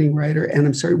outstanding writer. And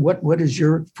I'm sorry, what is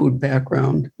your food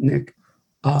background, Nick?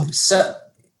 So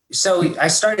I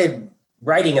started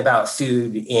writing about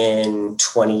food in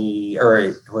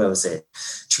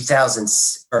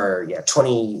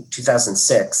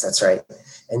 2006. That's right.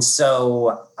 And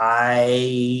so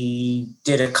I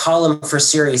did a column for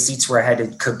Serious Eats where I had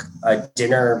to cook a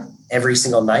dinner every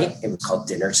single night. It was called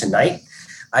Dinner Tonight.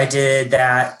 I did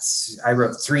that. I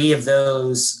wrote 3 of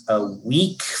those a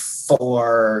week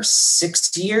for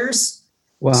 6 years.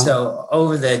 Wow. So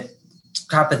over the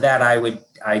top of that, I would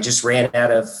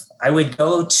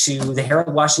go to the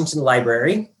Harold Washington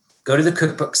Library, go to the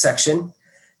cookbook section,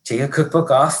 take a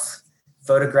cookbook off,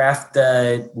 photograph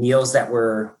the meals that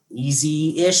were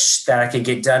easy-ish that I could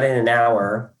get done in an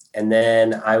hour, and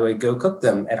then I would go cook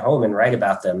them at home and write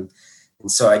about them.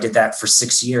 And so I did that for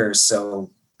 6 years.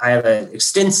 So I have an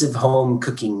extensive home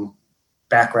cooking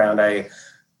background.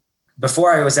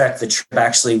 Before I was at the trip,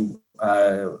 actually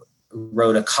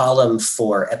wrote a column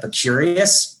for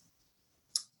Epicurious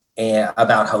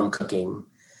about home cooking.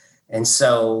 And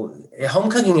so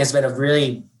home cooking has been a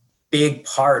really big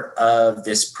part of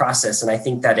this process. And I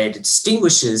think that it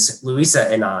distinguishes Louisa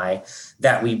and I,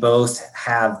 that we both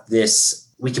have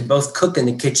we can both cook in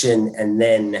the kitchen and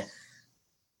then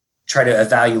try to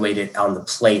evaluate it on the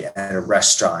plate at a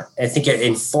restaurant. I think it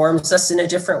informs us in a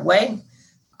different way.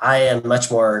 I am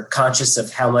much more conscious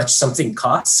of how much something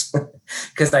costs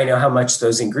because I know how much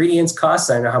those ingredients cost.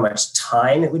 I know how much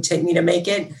time it would take me to make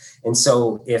it. And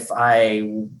so if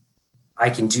I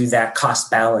can do that cost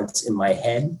balance in my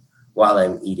head while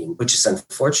I'm eating, which is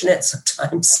unfortunate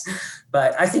sometimes,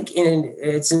 but I think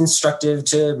it's instructive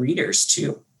to readers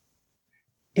too.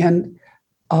 And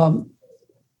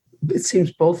it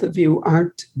seems both of you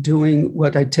aren't doing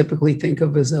what I typically think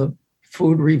of as a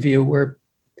food review where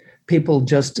people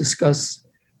just discuss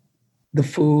the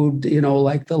food,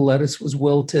 like the lettuce was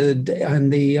wilted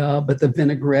and but the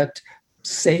vinaigrette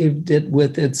saved it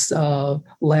with its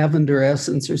lavender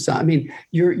essence or something. I mean,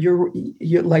 you're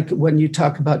like when you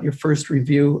talk about your first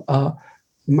review,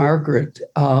 Margaret,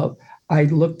 I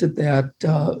looked at that.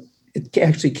 It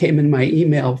actually came in my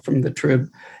email from the Trib,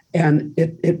 and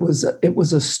it was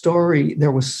a story.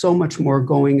 There was so much more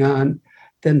going on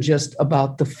than just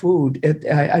about the food.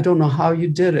 I don't know how you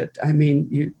did it. I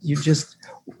mean,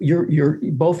 you're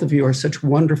both of you are such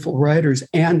wonderful writers,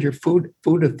 and you're food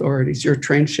authorities. You're a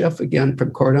trained chef again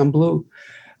from Cordon Bleu.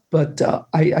 But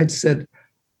I said,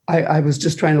 I was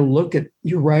just trying to look at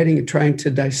your writing and trying to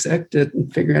dissect it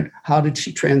and figure out how did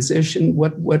she transition?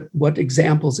 What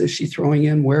examples is she throwing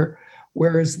in? Where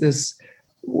is this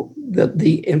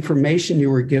the information you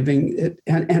were giving?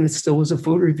 And it still was a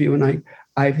food review, and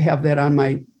I have that on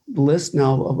my list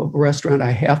now of a restaurant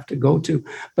I have to go to.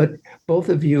 But both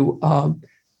of you,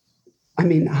 I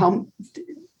mean,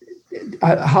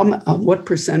 what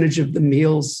percentage of the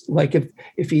meals, like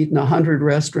if you eat in 100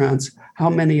 restaurants, how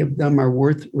many of them are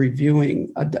worth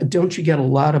reviewing? Don't you get a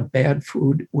lot of bad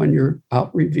food when you're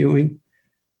out reviewing?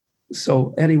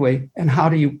 So anyway, and how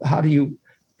do you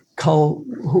cull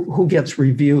who gets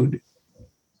reviewed?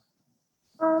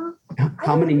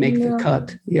 How many make the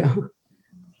cut? Yeah.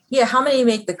 Yeah, how many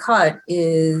make the cut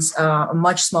is a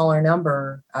much smaller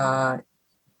number. I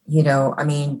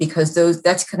mean, because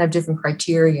that's kind of different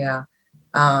criteria.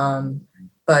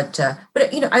 But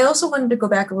I also wanted to go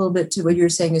back a little bit to what you were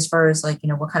saying as far as like,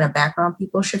 what kind of background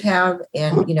people should have.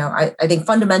 And, I think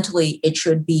fundamentally it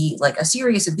should be like a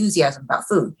serious enthusiasm about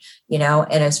food,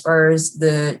 and as far as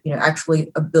the,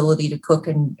 actually ability to cook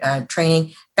and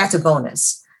training, that's a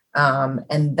bonus.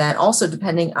 And then also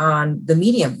depending on the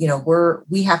medium,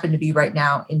 we happen to be right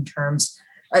now in terms,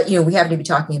 we happen to be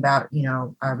talking about,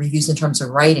 reviews in terms of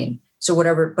writing. So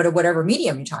whatever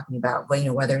medium you're talking about,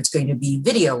 whether it's going to be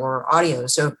video or audio.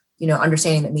 So,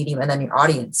 understanding that medium and then your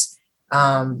audience.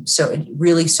 So it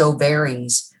really so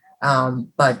varies.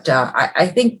 But I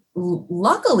think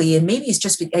luckily, and maybe it's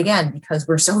just, again, because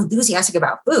we're so enthusiastic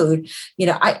about food,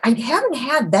 I haven't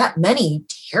had that many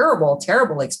terrible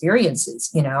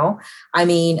experiences, I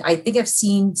mean, I think I've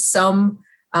seen some,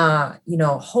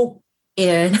 hope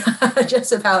in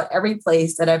just about every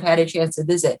place that I've had a chance to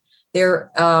visit.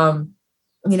 There, I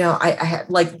had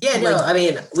I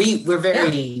mean, we're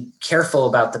very careful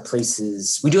about the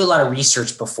places. We do a lot of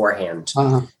research beforehand.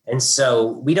 And so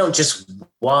we don't just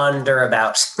wander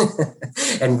about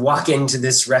and walk into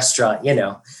this restaurant,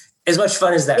 as much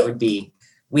fun as that would be.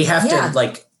 We have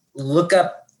to look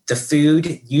up the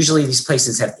food. Usually these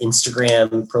places have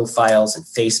Instagram profiles and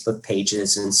Facebook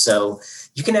pages. And so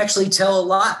you can actually tell a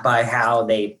lot by how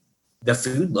the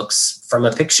food looks from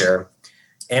a picture.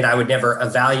 And I would never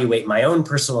evaluate my own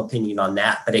personal opinion on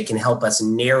that, but it can help us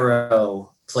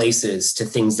narrow places to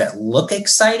things that look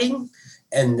exciting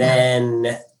and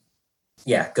then,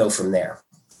 go from there.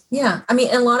 Yeah. I mean,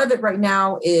 and a lot of it right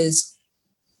now is,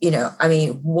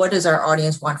 what does our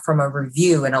audience want from a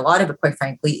review? And a lot of it, quite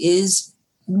frankly, is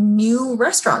new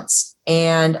restaurants.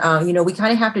 And, we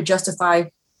kind of have to justify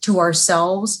to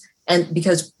ourselves, and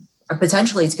because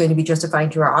potentially it's going to be justifying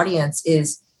to our audience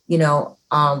is,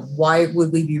 why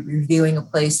would we be reviewing a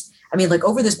place? I mean, like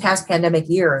over this past pandemic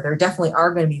year, there definitely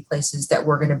are going to be places that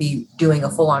we're going to be doing a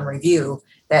full-on review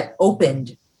that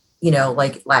opened,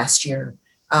 like last year.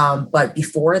 But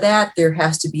before that, there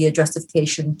has to be a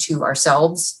justification to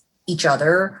ourselves, each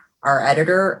other, our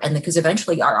editor, and because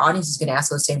eventually our audience is going to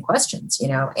ask those same questions,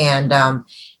 and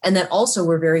then also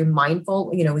we're very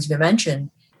mindful, as you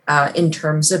mentioned, in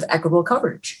terms of equitable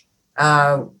coverage.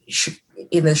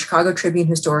 In the Chicago Tribune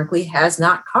historically has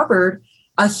not covered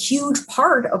a huge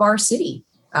part of our city.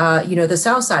 The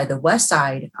South Side, the West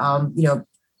Side,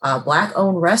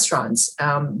 Black-owned restaurants,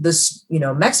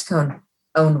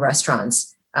 Mexican-owned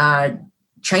restaurants,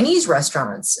 Chinese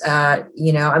restaurants,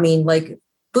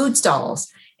 food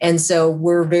stalls. And so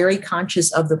we're very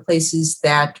conscious of the places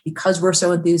that, because we're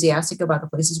so enthusiastic about the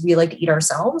places we like to eat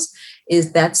ourselves,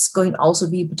 is that's going to also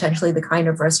be potentially the kind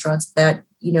of restaurants that,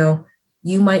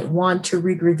 you might want to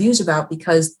read reviews about,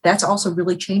 because that's also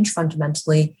really changed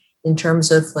fundamentally in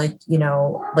terms of like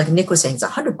Nick was saying, it's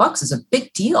 $100 is a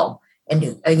big deal.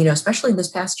 And, especially this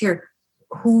past year,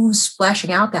 who's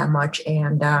splashing out that much,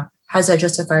 and how does that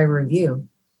justify a review?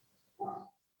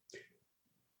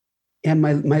 And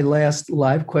my last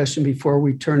live question before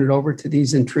we turn it over to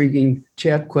these intriguing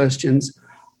chat questions.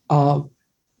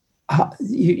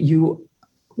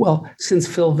 Since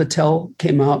Phil Vitale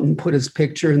came out and put his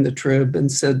picture in the Trib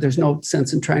and said there's no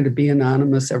sense in trying to be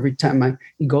anonymous every time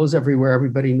he goes everywhere,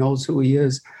 everybody knows who he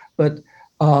is. But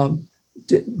are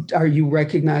you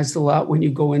recognized a lot when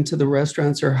you go into the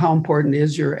restaurants, or how important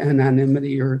is your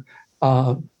anonymity, or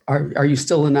are you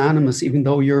still anonymous even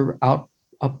though you're out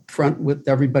up front with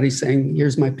everybody saying,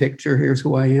 here's my picture, here's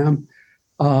who I am?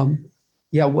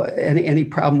 Any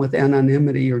problem with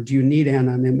anonymity, or do you need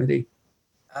anonymity?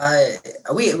 I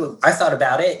thought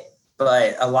about it,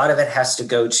 but a lot of it has to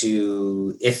go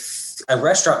to, if a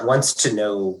restaurant wants to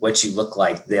know what you look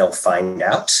like, they'll find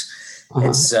out.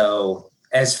 And so,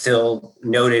 as Phil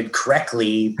noted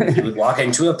correctly, he would walk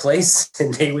into a place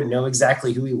and they would know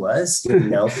exactly who he was.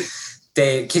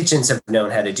 the kitchens have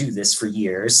known how to do this for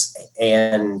years.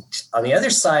 And on the other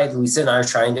side, Lisa and I are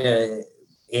trying to,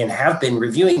 and have been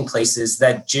reviewing places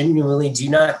that genuinely do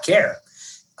not care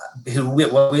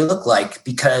what we look like,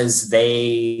 because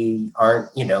they aren't,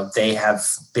 they have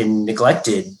been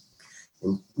neglected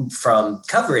from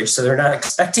coverage. So they're not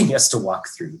expecting us to walk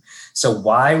through. So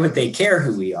why would they care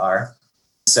who we are?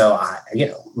 So,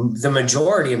 the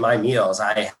majority of my meals,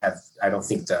 I don't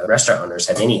think the restaurant owners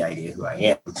have any idea who I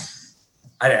am.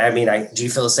 Do you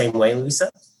feel the same way,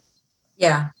 Lisa?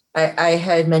 Yeah, I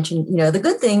had mentioned, the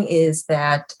good thing is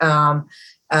that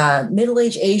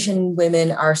middle-aged Asian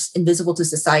women are invisible to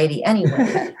society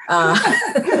anyway.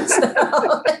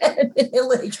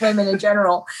 Middle-aged women in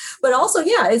general. But also,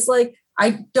 it's like,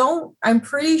 I'm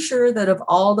pretty sure that of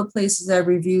all the places I've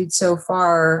reviewed so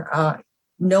far,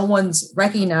 no one's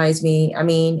recognized me. I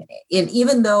mean,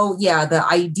 even though, the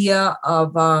idea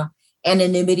of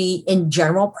anonymity in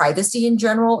general, privacy in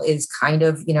general, is kind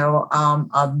of,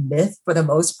 a myth for the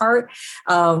most part,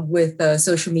 with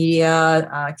social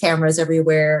media, cameras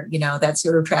everywhere, that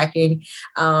sort of tracking,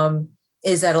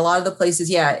 is that a lot of the places,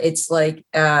 it's like,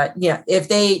 if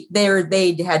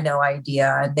they had no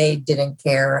idea and they didn't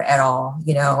care at all,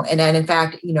 and then in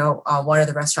fact, one of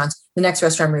the restaurants, the next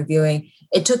restaurant I'm reviewing,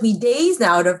 it took me days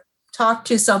now to talk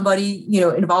to somebody,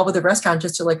 involved with the restaurant,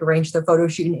 just to like arrange the photo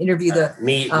shoot and interview the.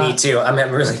 Me too. I'm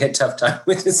having really a tough time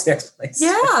with this next place.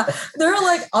 Yeah. They're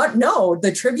like, oh no,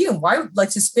 the Tribune, why?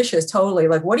 Like suspicious, totally.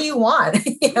 Like, what do you want?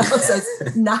 So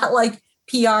it's not like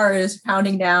PR is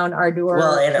pounding down our door.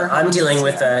 Well, and I'm dealing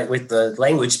with the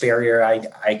language barrier.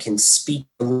 I can speak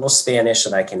a little Spanish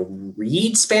and I can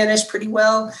read Spanish pretty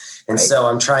well. And so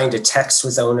I'm trying to text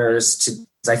with owners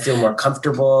because I feel more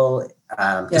comfortable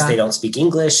because they don't speak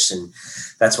English, and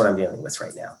that's what I'm dealing with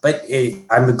right now. But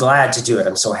I'm glad to do it.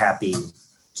 I'm so happy to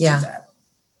do that.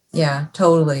 Yeah,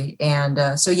 totally.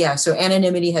 And so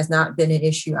anonymity has not been an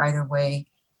issue either way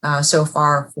so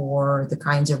far for the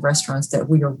kinds of restaurants that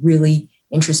we are really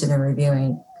interested in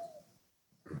reviewing.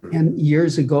 And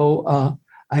years ago,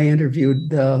 I interviewed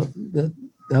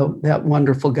that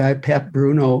wonderful guy, Pat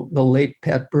Bruno, the late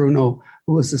Pat Bruno,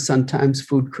 who was the Sun-Times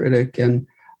food critic and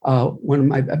one of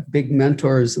my big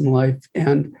mentors in life.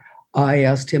 And I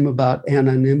asked him about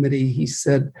anonymity. He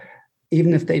said,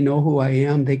 even if they know who I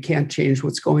am, they can't change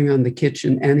what's going on in the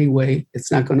kitchen anyway.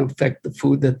 It's not going to affect the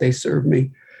food that they serve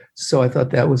me. So I thought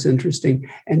that was interesting.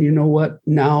 And you know what?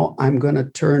 Now I'm going to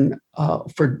turn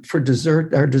for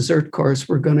dessert, our dessert course,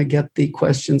 we're going to get the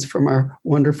questions from our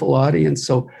wonderful audience.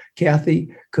 So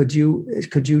Kathy, could you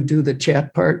do the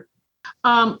chat part?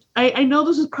 I know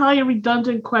this is probably a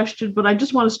redundant question, but I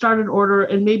just want to start in order,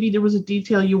 and maybe there was a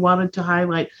detail you wanted to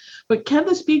highlight. But can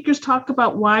the speakers talk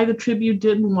about why the Tribune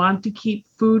didn't want to keep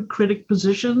food critic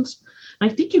positions? I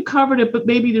think you covered it, but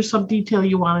maybe there's some detail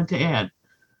you wanted to add.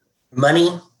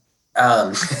 Money.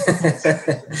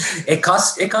 It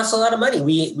costs a lot of money.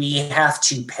 We have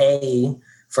to pay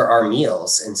for our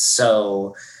meals, and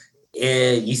so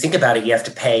you think about it, you have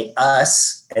to pay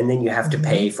us, and then you have to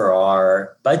pay for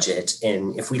our budget.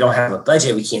 And if we don't have a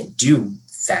budget, we can't do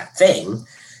that thing.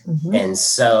 Mm-hmm. And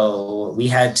so we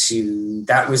had to.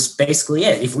 That was basically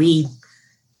it. If we,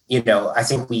 I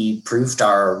think we proved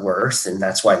our worth, and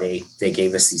that's why they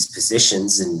gave us these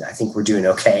positions. And I think we're doing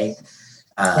okay.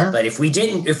 But if we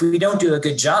don't do a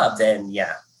good job, then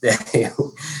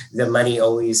the money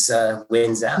always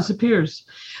wins out. Disappears.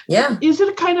 Yeah. Is it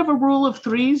a kind of a rule of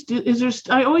threes?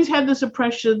 I always had this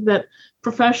impression that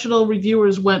professional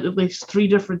reviewers went at least 3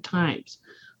 different times.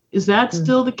 Is that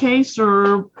still the case,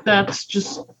 or that's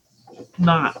just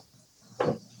not?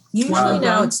 Usually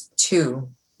now it's 2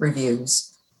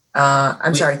 reviews.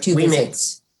 2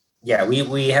 visits.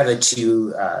 We have a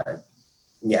 2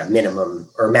 minimum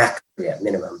or max.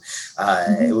 Minimum.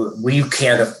 We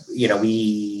can't,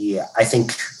 I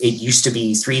think it used to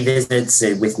be 3 visits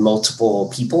with multiple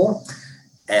people,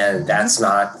 and that's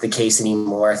not the case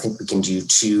anymore. I think we can do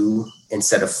 2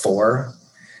 instead of 4.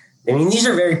 I mean, these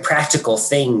are very practical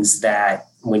things that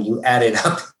when you add it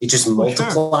up, it just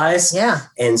multiplies. Sure. Yeah.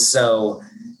 And so,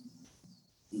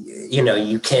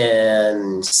 you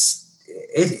can...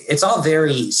 It's all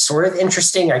very sort of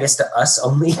interesting, I guess, to us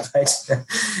only, but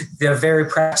they're very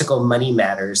practical money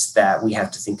matters that we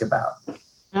have to think about.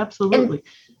 Absolutely.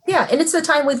 And it's the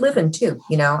time we live in too.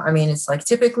 It's like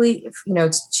typically,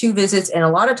 it's 2 visits, and a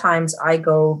lot of times I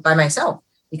go by myself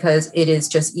because it is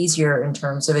just easier in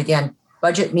terms of, again,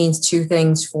 budget means 2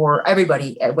 things for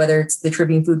everybody, whether it's the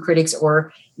Tribune food critics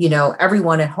or,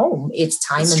 everyone at home. It's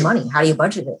time and money. How do you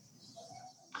budget it?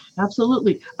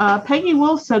 Absolutely. Peggy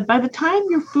Wolf said, by the time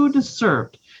your food is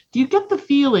served, do you get the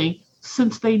feeling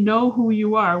since they know who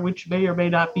you are, which may or may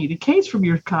not be the case from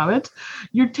your comments,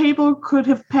 your table could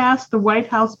have passed the White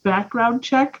House background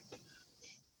check?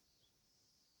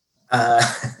 I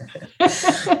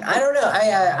don't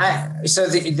know. So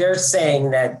they're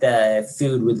saying that the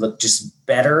food would look just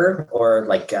better, or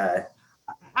like.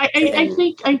 I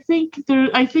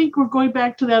think we're going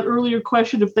back to that earlier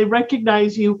question. If they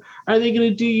recognize you, are they going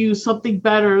to do you something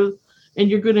better, and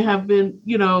you're going to have been,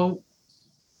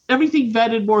 everything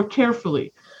vetted more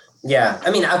carefully? Yeah,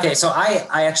 I mean, okay. So I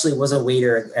actually was a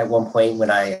waiter at one point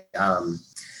when I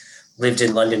lived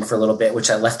in London for a little bit, which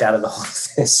I left out of the whole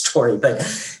story,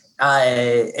 but.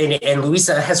 And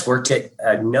Louisa has worked at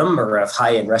a number of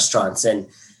high-end restaurants, and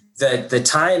the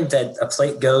time that a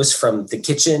plate goes from the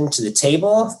kitchen to the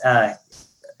table,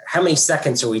 how many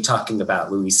seconds are we talking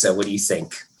about, Louisa? What do you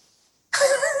think?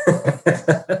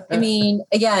 I mean,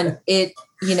 again,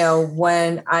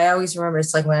 when I always remember,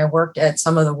 it's like when I worked at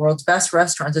some of the world's best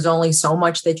restaurants, there's only so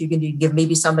much that you can do. Give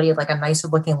maybe somebody like a nicer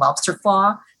looking lobster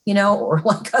claw, or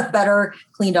like a better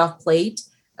cleaned off plate.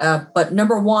 But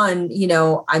number one,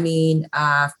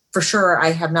 for sure,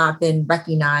 I have not been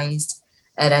recognized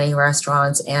at any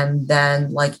restaurants. And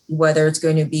then like whether it's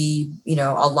going to be,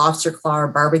 a lobster claw or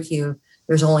barbecue,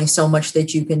 there's only so much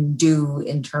that you can do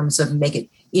in terms of making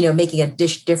a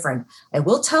dish different. I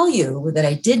will tell you that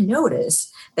I did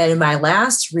notice that in my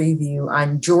last review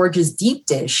on George's deep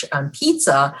dish on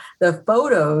pizza, the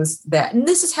photos and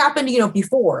this has happened,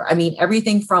 before. I mean,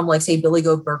 everything from like, say, Billy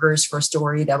Goat Burgers for a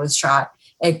story that was shot.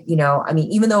 And,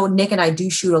 even though Nick and I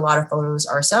do shoot a lot of photos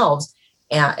ourselves,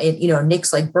 and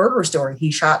Nick's like burger story,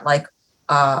 he shot like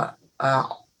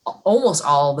almost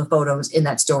all the photos in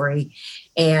that story.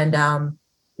 And,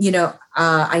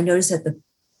 I noticed that the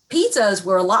pizzas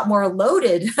were a lot more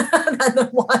loaded than the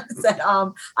ones that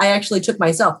I actually took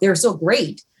myself. They're so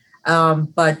great.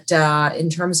 But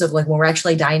in terms of like when we're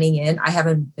actually dining in, I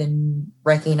haven't been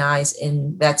recognized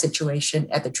in that situation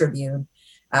at the Tribune.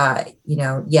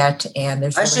 Yet. And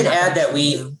there's. I should add that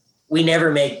we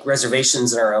never make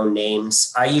reservations in our own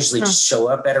names. I usually just show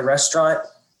up at a restaurant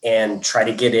and try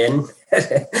to get in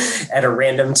at a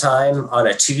random time on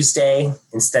a Tuesday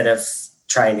instead of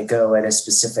trying to go at a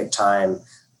specific time.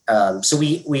 So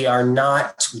we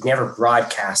never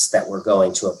broadcast that we're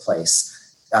going to a place,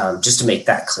 just to make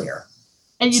that clear.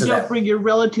 And you don't bring your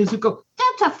relatives and go,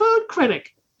 that's a food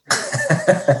critic.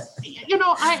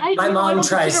 My mom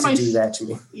tries to do that to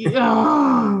me.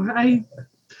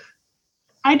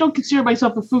 I don't consider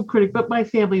myself a food critic, but my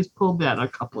family has pulled that a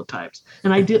couple of times,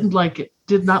 and I did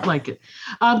not like it.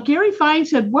 Gary Fine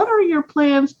said, what are your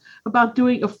plans about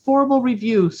doing a formal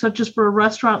review, such as for a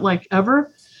restaurant like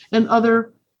Ever and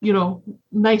other,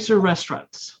 nicer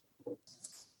restaurants?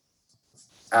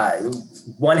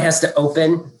 One has to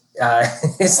open.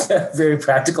 It's a very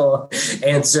practical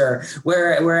answer.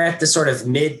 We're at the sort of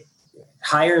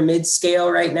higher mid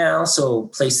scale right now. So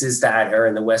places that are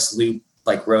in the West Loop,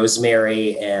 like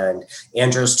Rosemary and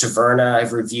Andros Taverna,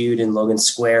 I've reviewed in Logan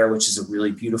Square, which is a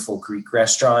really beautiful Greek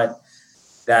restaurant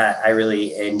that I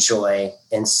really enjoy.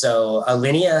 And so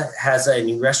Alinea has a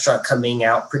new restaurant coming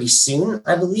out pretty soon,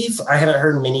 I believe. I haven't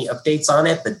heard many updates on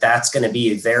it, but that's going to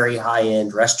be a very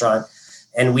high-end restaurant,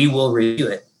 and we will review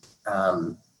it.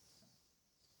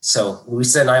 So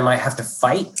Louisa and I might have to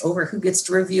fight over who gets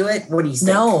to review it. What do you think?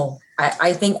 No,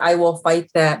 I think I will fight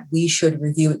that we should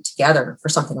review it together for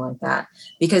something like that,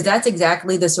 because that's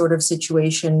exactly the sort of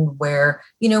situation where,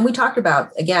 we talked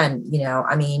about, again,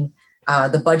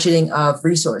 the budgeting of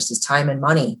resources, time and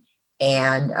money.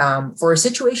 And for a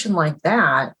situation like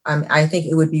that, I think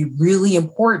it would be really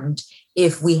important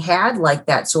if we had like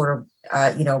that sort of,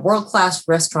 world-class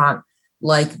restaurant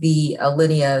like the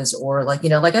Alineas, or like, we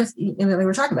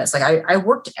were talking about. It's like I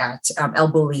worked at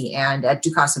El Bulli and at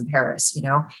Ducasse in Paris.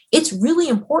 It's really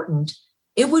important.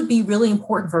 It would be really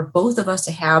important for both of us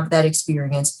to have that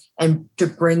experience and to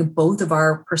bring both of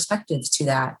our perspectives to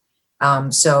that.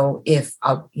 So if,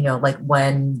 like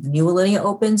when the new Alinea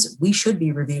opens, we should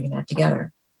be reviewing that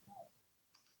together.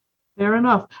 Fair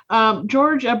enough.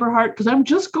 George Eberhardt, because I'm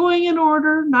just going in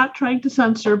order, not trying to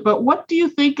censor, but what do you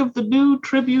think of the new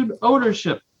Tribune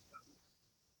ownership?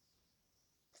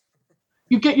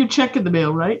 You get your check in the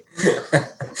mail, right?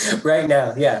 Right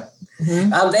now, yeah.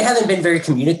 Mm-hmm. They haven't been very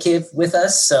communicative with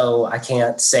us, so I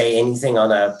can't say anything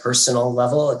on a personal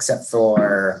level, except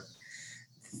for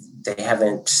they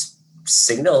haven't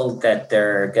signaled that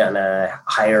they're going to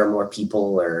hire more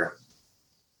people or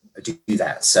do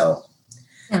that. So,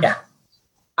 yeah.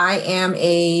 I am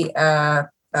a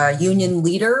union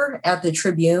leader at the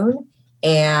Tribune,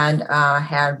 and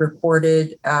had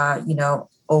reported,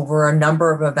 over a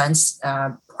number of events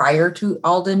prior to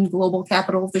Alden Global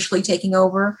Capital officially taking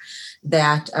over,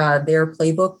 that their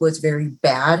playbook was very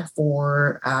bad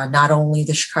for not only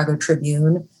the Chicago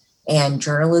Tribune and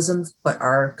journalism, but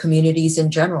our communities in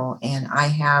general. And I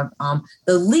have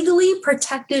the legally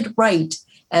protected right,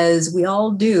 as we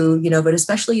all do, but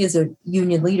especially as a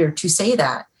union leader, to say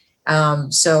that.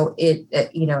 So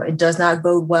it does not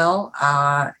bode well,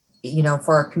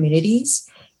 for our communities.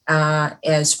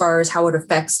 As far as how it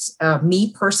affects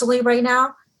me personally right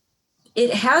now,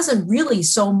 it hasn't really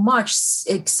so much,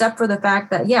 except for the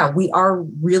fact that, we are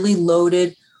really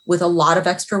loaded with a lot of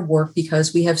extra work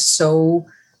because we have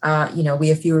we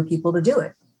have fewer people to do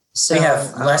it. So we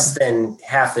have less than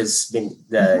half as been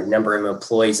the number of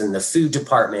employees in the food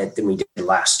department than we did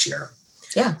last year.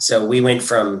 Yeah. So we went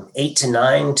from 8 to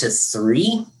 9 to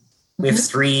 3. We have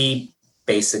 3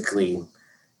 basically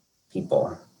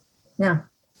people. Yeah.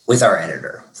 With our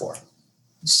editor 4.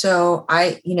 So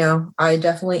I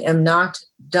definitely am not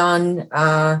done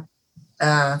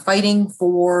fighting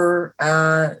for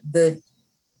the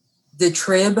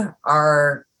Trib,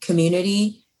 our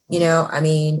community. So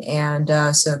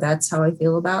that's how I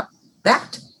feel about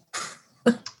that.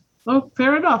 Oh,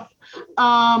 fair enough.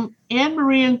 Anne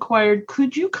Marie inquired,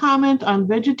 could you comment on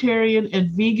vegetarian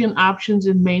and vegan options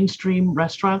in mainstream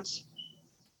restaurants?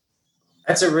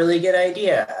 That's a really good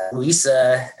idea.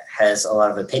 Lisa has a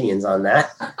lot of opinions on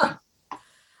that.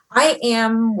 I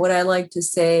am what I like to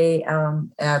say,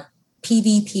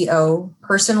 PVPO,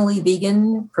 personally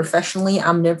vegan, professionally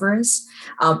omnivorous,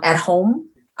 at home.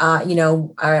 On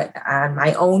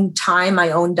my own time,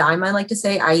 my own dime, I like to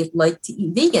say, I like to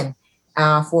eat vegan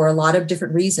for a lot of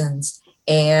different reasons.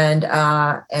 And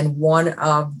one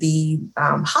of the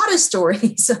hottest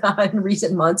stories in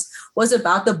recent months was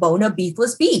about the Bona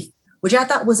beefless beef, which I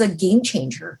thought was a game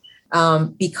changer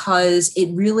because it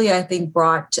really, I think,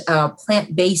 brought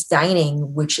plant-based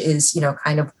dining, which is,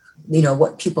 kind of,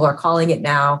 what people are calling it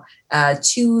now,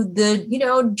 to the,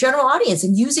 general audience.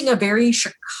 And using a very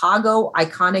Chicago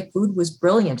iconic food was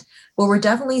brilliant. But we're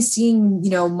definitely seeing,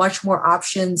 much more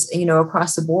options,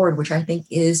 across the board, which I think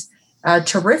is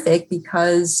terrific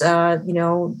because,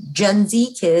 Gen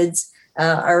Z kids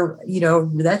are,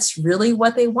 that's really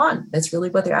what they want. That's really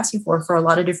what they're asking for a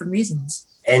lot of different reasons.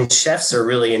 And chefs are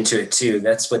really into it too.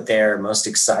 That's what they're most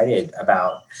excited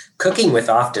about cooking with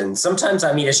often. Sometimes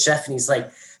I meet a chef and he's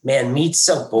like, man, meat's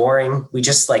so boring. We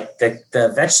just like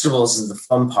the vegetables is the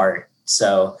fun part.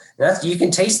 So you can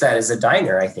taste that as a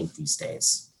diner, I think, these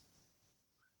days.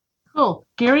 Cool.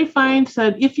 Gary Fine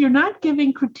said, if you're not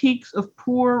giving critiques of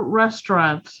poor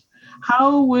restaurants,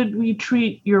 how would we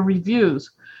treat your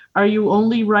reviews? Are you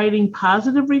only writing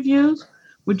positive reviews?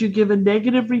 Would you give a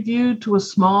negative review to a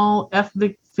small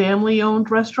ethnic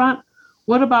family-owned restaurant?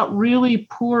 What about really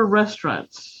poor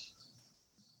restaurants?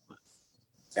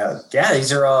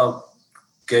 These are all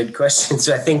good questions.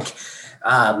 I think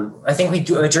we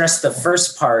do address the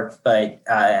first part, but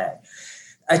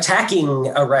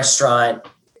attacking a restaurant,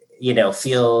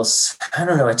 feels,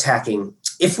 attacking.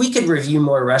 If we could review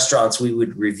more restaurants, we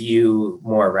would review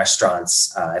more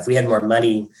restaurants. If we had more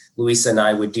money, Louisa and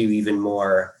I would do even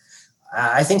more.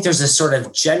 I think there's a sort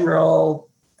of general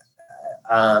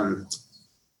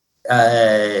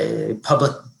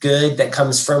public good that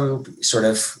comes from sort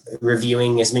of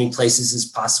reviewing as many places as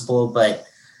possible, but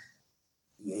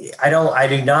I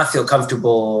do not feel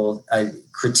comfortable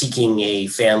critiquing a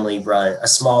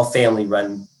small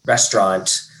family-run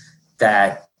restaurant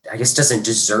that I guess doesn't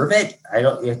deserve it.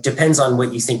 It depends on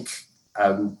what you think,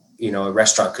 a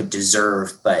restaurant could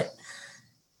deserve, but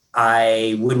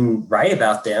I wouldn't write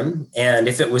about them. And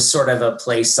if it was sort of a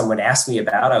place someone asked me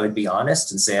about, I would be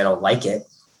honest and say, I don't like it.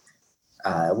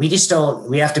 We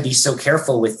have to be so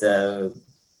careful with the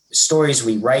stories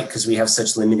we write because we have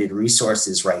such limited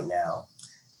resources right now.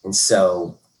 And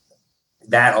so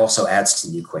that also adds to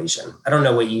the equation. I don't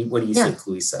know what do you think,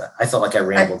 Louisa? I felt like I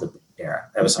rambled a bit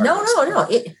there. That was hard. No.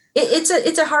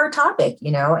 It's a hard topic,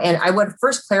 and I would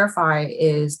first clarify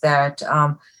is that,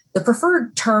 the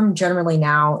preferred term generally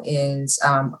now is,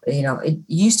 it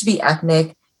used to be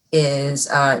ethnic, is,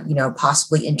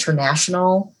 possibly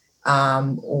international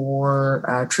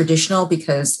or traditional,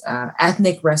 because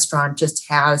ethnic restaurant just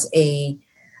has I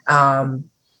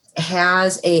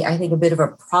think, a bit of a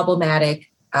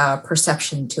problematic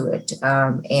perception to it.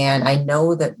 And I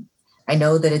know that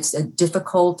it's a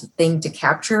difficult thing to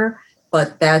capture,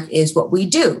 but that is what we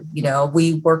do.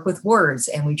 We work with words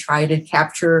and we try to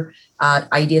capture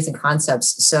ideas and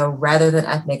concepts. So rather than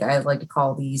ethnic, I like to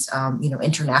call these,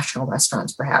 international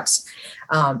restaurants, perhaps,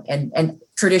 and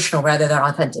traditional rather than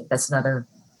authentic. That's another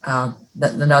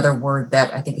word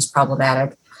that I think is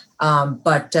problematic.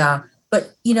 But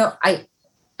But,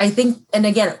 I think, and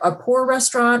again, a poor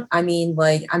restaurant, I mean,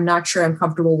 like, I'm not sure I'm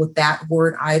comfortable with that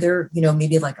word either,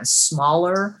 maybe like a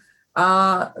smaller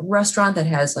restaurant that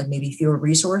has like maybe fewer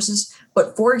resources.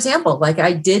 But for example, like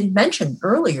I did mention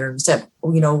earlier, is that,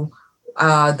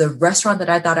 the restaurant that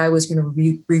I thought I was going to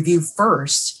review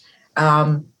first, like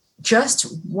I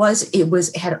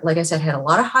said, had a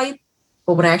lot of hype.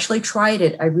 But when I actually tried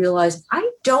it, I realized I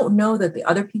don't know that the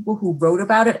other people who wrote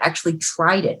about it actually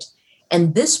tried it.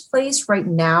 And this place right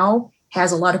now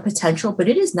has a lot of potential, but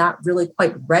it is not really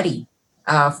quite ready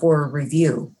for a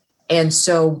review. And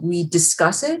so we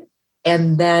discuss it,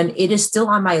 and then it is still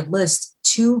on my list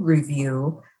to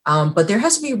review, but there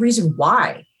has to be a reason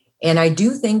why. And I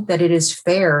do think that it is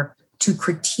fair to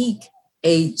critique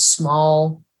a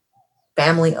small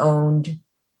family-owned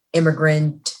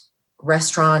immigrant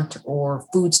restaurant or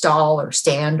food stall or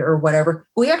stand or whatever.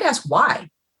 We have to ask why.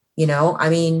 I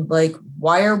mean, like,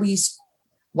 why are we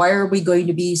going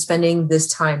to be spending this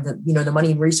time, the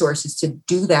money and resources to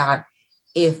do that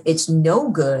if it's no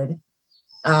good?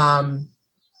 I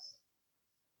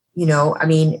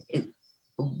mean,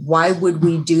 why would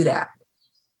we do that?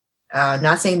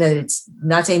 Not saying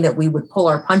that we would pull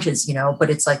our punches,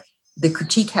 but it's like the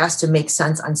critique has to make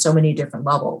sense on so many different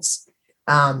levels.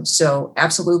 So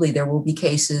absolutely, there will be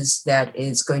cases that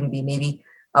is going to be maybe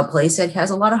a place that has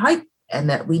a lot of hype, and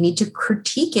that we need to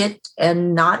critique it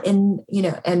and not and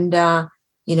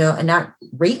not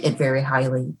rate it very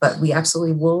highly. But we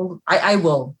absolutely will. I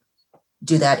will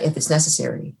do that if it's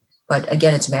necessary. But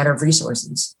again, it's a matter of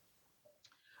resources.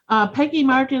 Peggy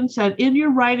Martin said, in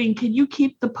your writing, can you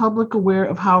keep the public aware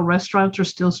of how restaurants are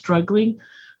still struggling?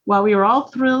 While we are all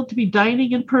thrilled to be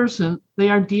dining in person, they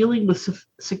are dealing with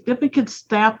significant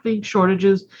staffing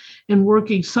shortages and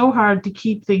working so hard to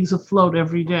keep things afloat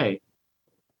every day.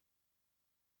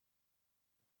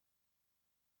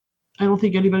 I don't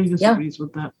think anybody disagrees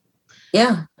with that.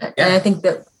 Yeah. And I think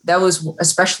that was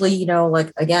especially,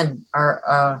 like, again,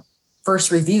 our first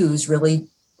reviews really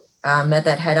met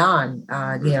that head on,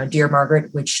 Dear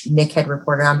Margaret, which Nick had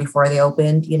reported on before they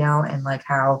opened, and like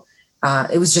how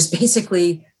it was just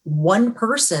basically one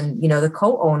person, the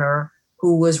co-owner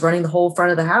who was running the whole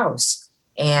front of the house.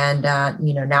 And,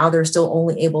 now they're still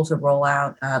only able to roll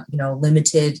out,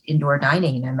 limited indoor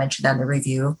dining. And I mentioned that in the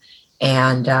review.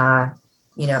 And,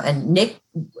 and Nick,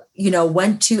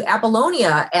 went to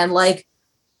Apollonia and like,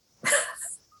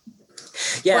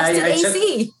 yeah,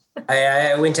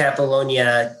 I went to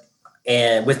Apollonia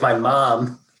and with my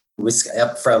mom, who was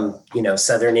up from,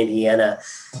 Southern Indiana,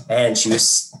 and she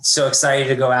was so excited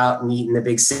to go out and eat in the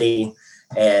big city.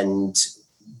 And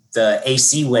the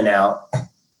AC went out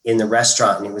in the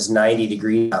restaurant and it was 90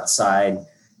 degrees outside.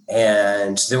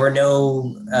 And there were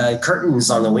no curtains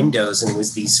on the windows, and it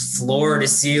was these floor to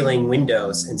ceiling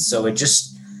windows. And so it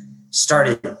just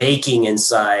started baking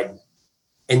inside.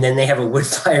 And then they have a wood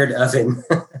fired oven.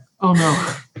 Oh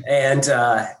no. And,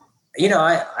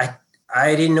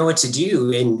 I didn't know what to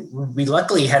do. And we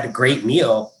luckily had a great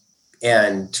meal.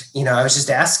 And, I was just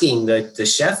asking the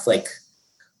chef, like,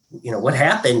 what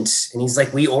happened? And he's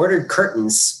like, we ordered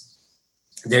curtains.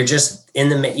 They're just in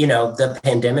the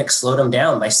pandemic slowed them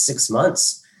down by 6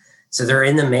 months. So they're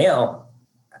in the mail.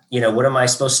 What am I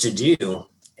supposed to do?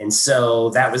 And so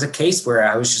that was a case where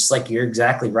I was just like, you're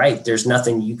exactly right. There's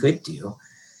nothing you could do.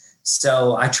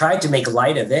 So I tried to make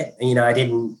light of it.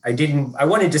 I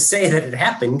wanted to say that it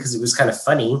happened because it was kind of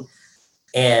funny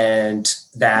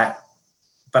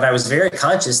but I was very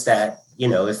conscious that,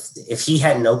 if he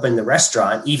hadn't opened the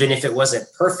restaurant, even if it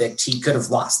wasn't perfect, he could have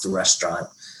lost the restaurant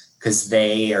because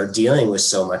they are dealing with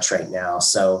so much right now.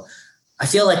 So I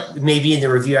feel like maybe in the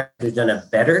review, I could have done a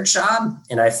better job.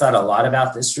 And I thought a lot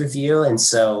about this review. And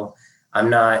so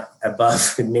I'm not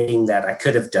above admitting that I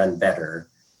could have done better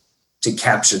to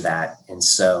capture that. And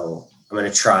so I'm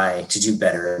going to try to do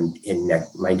better in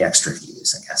my next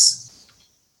reviews, I guess.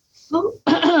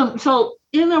 So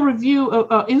in a review,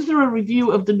 is there a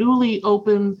review of the newly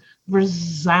opened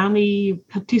Verzani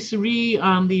Patisserie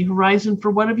on the horizon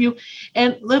for one of you?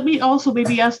 And let me also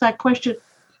maybe ask that question.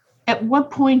 At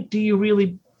what point do you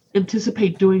really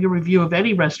anticipate doing a review of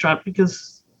any restaurant?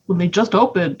 Because when they just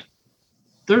opened,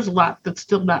 there's a lot that's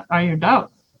still not ironed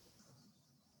out.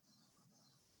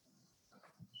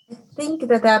 I think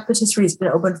that patisserie has been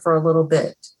open for a little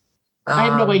bit. I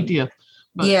have no idea.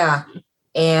 But. Yeah.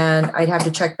 And I'd have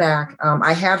to check back.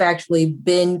 I have actually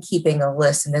been keeping a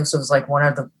list, and this was like one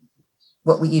of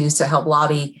what we used to help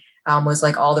lobby was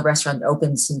like all the restaurants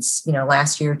open since,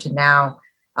 last year to now.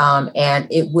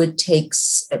 And it would take,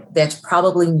 that's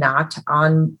probably not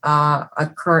on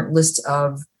a current list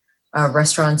of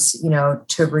restaurants,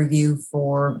 to review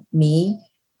for me,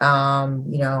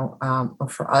 or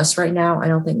for us right now. I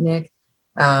don't think, Nick.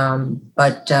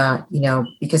 But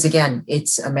because again,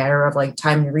 it's a matter of like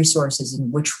time and resources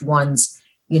and which ones,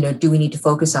 do we need to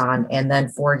focus on? And then,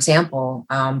 for example,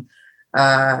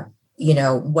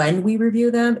 when we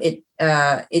review them,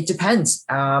 it depends.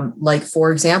 Like,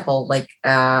 for example,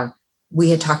 we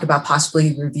had talked about I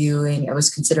was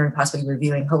considering possibly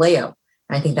reviewing Haleo.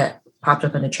 And I think that popped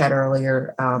up in the chat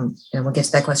earlier. And we'll get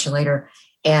to that question later.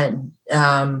 And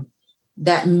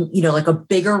that, like a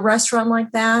bigger restaurant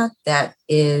like that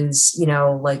is,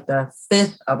 like the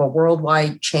fifth of a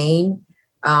worldwide chain,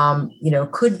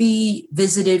 could be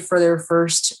visited for their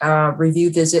first review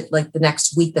visit, like the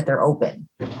next week that they're open.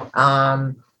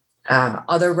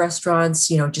 Other restaurants,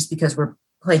 just because we're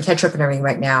playing catch up and everything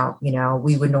right now,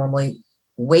 we would normally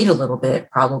wait a little bit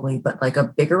probably, but like a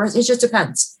bigger restaurant, it just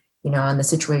depends, on the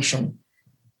situation.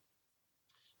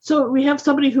 So we have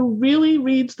somebody who really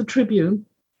reads the Tribune.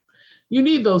 You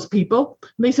need those people.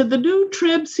 And they said the new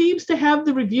Trib seems to have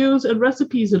the reviews and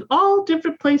recipes in all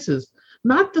different places,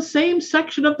 not the same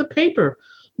section of the paper,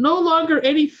 no longer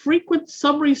any frequent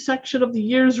summary section of the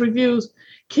year's reviews.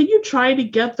 Can you try to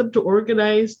get them to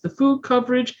organize the food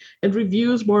coverage and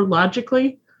reviews more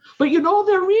logically? But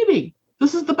they're reading.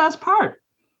 This is the best part.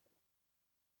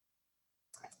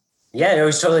 Yeah, it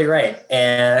was totally right.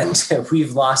 And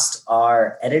we've lost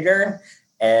our editor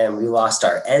and we lost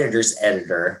our editor's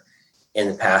editor in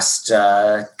the past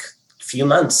few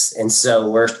months. And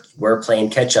so we're playing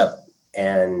catch up,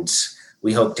 and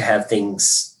we hope to have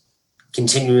things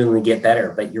continually get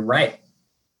better. But you're right.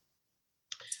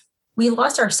 We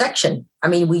lost our section. I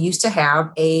mean, we used to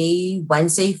have a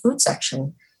Wednesday food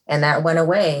section, and that went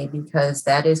away because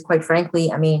that is, quite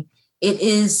frankly, I mean, it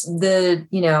is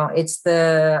it's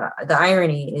the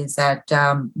irony is that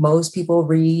most people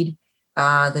read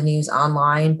the news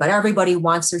online, but everybody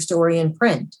wants their story in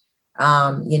print.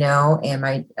 So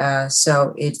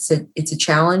it's a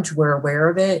challenge. We're aware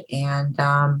of it. And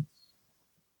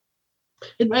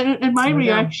my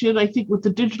reaction, I think, with the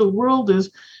digital world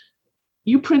is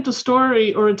you print a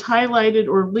story or it's highlighted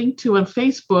or linked to on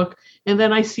Facebook, and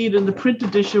then I see it in the print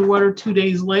edition 1 or 2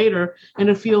 days later, and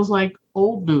it feels like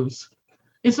old news.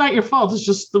 It's not your fault. It's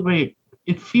just the way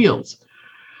it feels.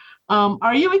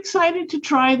 Are you excited to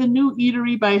try the new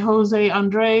eatery by Jose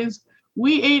Andres?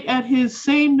 We ate at his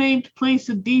same named place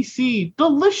in DC.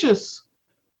 Delicious.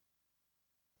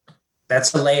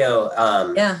 That's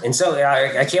Haleo. Yeah. And so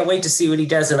I can't wait to see what he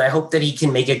does. And I hope that he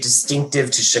can make it distinctive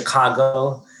to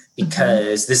Chicago,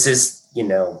 because this is,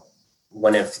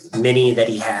 one of many that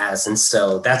he has. And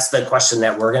so that's the question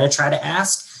that we're going to try to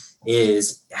ask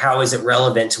is, how is it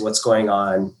relevant to what's going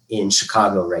on in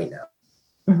Chicago right now?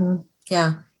 Mm-hmm.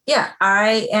 Yeah. Yeah,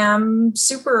 I am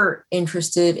super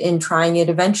interested in trying it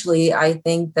eventually. I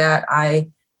think that I,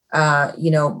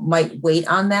 might wait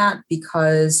on that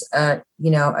because,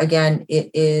 again,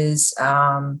 it is,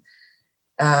 I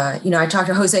talked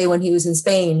to Jose when he was in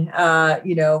Spain,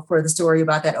 for the story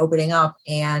about that opening up,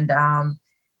 and,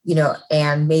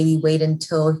 and maybe wait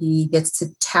until he gets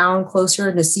to town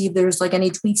closer to see if there's like any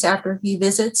tweaks after he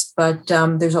visits. But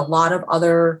there's a lot of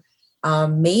other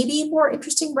maybe more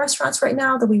interesting restaurants right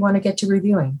now that we want to get to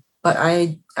reviewing. But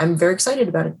I'm very excited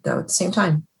about it, though, at the same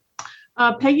time.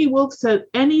 Peggy Wolf said,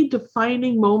 any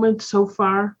defining moment so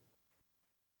far?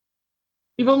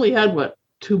 You've only had,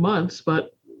 2 months,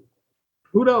 but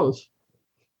who knows?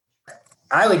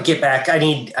 I would get back. I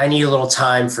need a little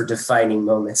time for defining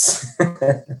moments.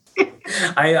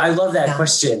 I love that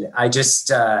question. I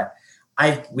just,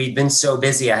 we've been so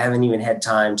busy. I haven't even had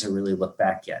time to really look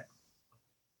back yet.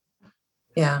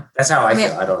 Yeah. That's how I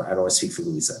feel. I don't want to speak for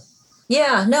Louisa.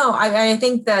 Yeah, no, I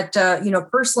think that,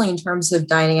 personally, in terms of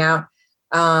dining out,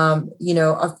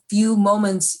 a few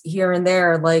moments here and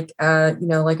there, like I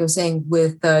was saying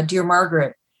with Dear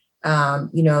Margaret,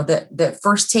 that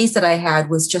first taste that I had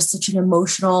was just such an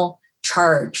emotional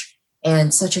charge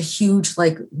and such a huge,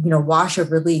 wash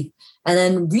of relief. And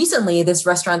then recently, this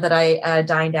restaurant that I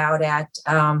dined out at,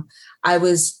 it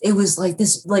was like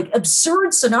this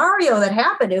absurd scenario that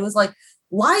happened. It was like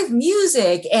live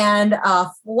music and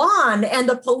flan and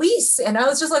the police. And I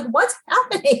was just like, what's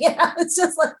happening? And I was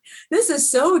just like, this is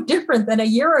so different than a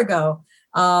year ago.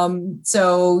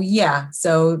 So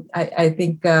I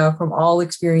think from all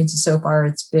experiences so far,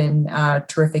 it's been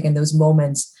terrific in those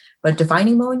moments. But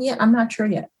defining moment yet, I'm not sure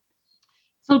yet.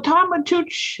 So Tom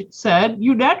Matuch said,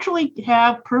 you naturally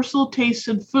have personal tastes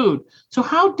in food. So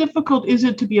how difficult is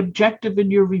it to be objective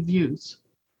in your reviews?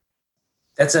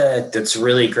 That's a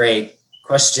really great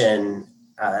question.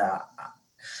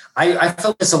 I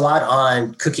focus a lot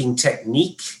on cooking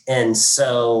technique. And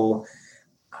so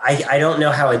I don't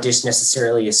know how a dish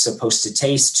necessarily is supposed to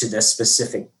taste to the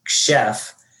specific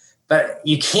chef, but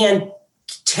you can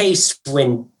taste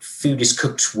when food is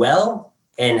cooked well,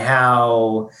 and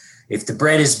how, if the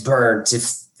bread is burnt,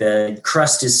 if the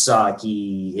crust is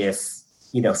soggy, if,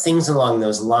 things along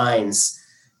those lines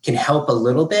can help a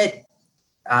little bit.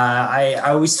 I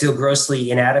always feel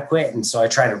grossly inadequate, and so I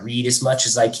try to read as much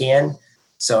as I can.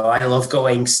 So I love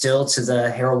going still to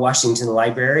the Harold Washington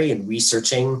Library and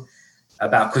researching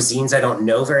about cuisines I don't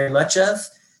know very much of,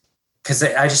 because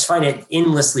I just find it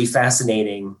endlessly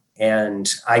fascinating, and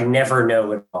I never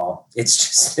know it all. It's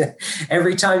just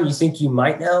every time you think you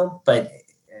might know, but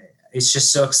it's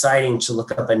just so exciting to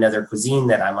look up another cuisine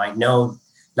that I might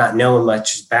not know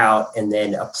much about, and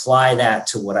then apply that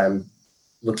to what I'm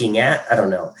looking at. I don't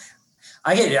know.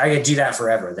 I could do that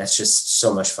forever. That's just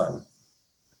so much fun.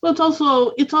 Well,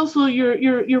 it's also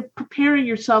you're preparing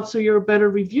yourself so you're a better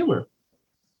reviewer.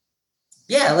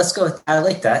 Yeah, let's go with that. I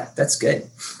like that. That's good.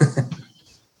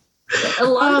 A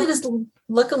lot of it is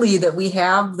luckily that we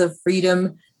have the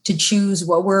freedom to choose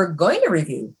what we're going to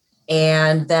review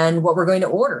and then what we're going to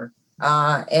order.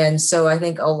 And so I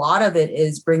think a lot of it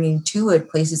is bringing to it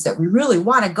places that we really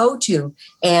want to go to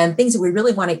and things that we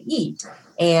really want to eat.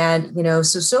 And,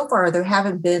 so far there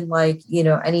haven't been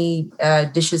any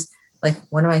dishes. Like,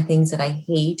 one of my things that I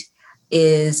hate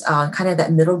is kind of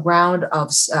that middle ground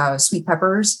of sweet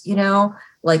peppers,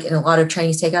 like in a lot of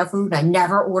Chinese takeout food. I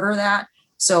never order that.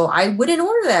 So I wouldn't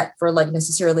order that for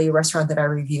necessarily a restaurant that I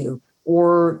review,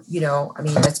 or,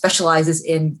 that specializes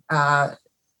in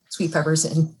sweet peppers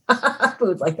and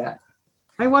food like that.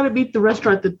 I want to meet the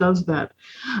restaurant that does that.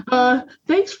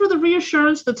 Thanks for the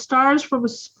reassurance that stars from a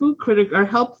food critic are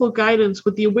helpful guidance,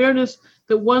 with the awareness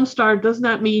that 1 star does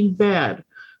not mean bad.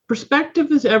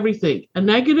 Perspective is everything. A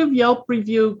negative Yelp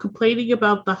review complaining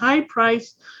about the high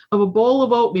price of a bowl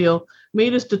of oatmeal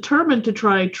made us determined to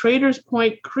try Traders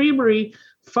Point Creamery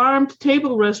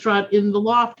farm-to-table restaurant in the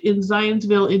Loft in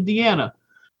Zionsville, Indiana.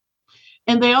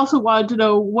 And they also wanted to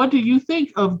know, what do you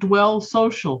think of Dwell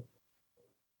Social?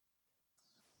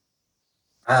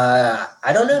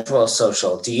 I don't know Dwell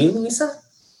Social. Do you, Louisa?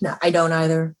 No, I don't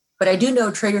either. But I do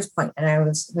know Traders Point, and I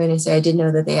was going to say I did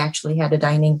know that they actually had a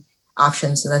dining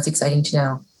option, so that's exciting to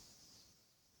know.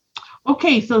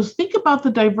 Okay, so think about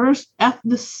the diverse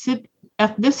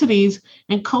ethnicities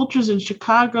and cultures in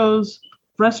Chicago's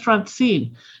restaurant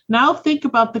scene. Now think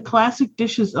about the classic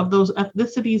dishes of those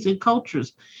ethnicities and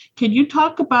cultures. Can you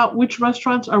talk about which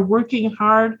restaurants are working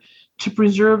hard to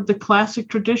preserve the classic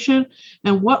tradition,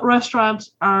 and what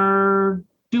restaurants are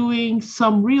doing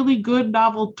some really good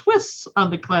novel twists on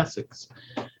the classics?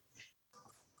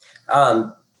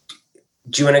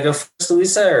 Do you want to go first,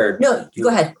 Louisa? Or no, go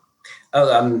ahead.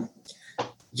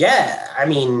 Yeah. I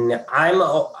mean,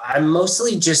 I'm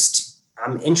mostly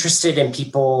I'm interested in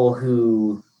people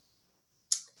who,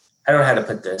 I don't know how to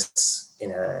put this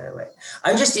in a way.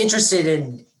 I'm just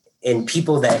interested in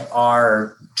people that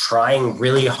are trying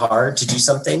really hard to do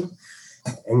something,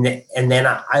 and then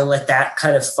I let that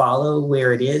kind of follow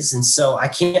where it is. And so I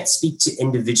can't speak to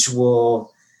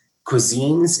individual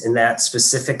cuisines in that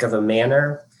specific of a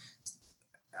manner.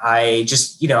 I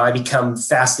just, I become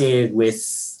fascinated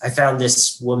with, I found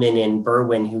this woman in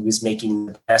Berwyn who was making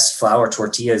the best flour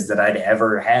tortillas that I'd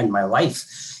ever had in my life.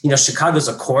 Chicago's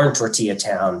a corn tortilla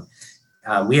town.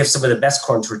 We have some of the best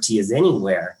corn tortillas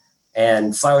anywhere,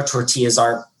 and flour tortillas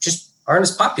aren't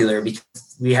as popular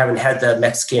because we haven't had the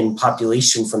Mexican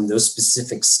population from those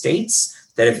specific states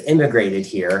that have immigrated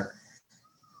here.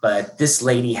 But this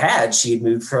lady she had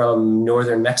moved from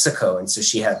northern Mexico. And so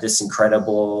she had this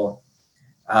incredible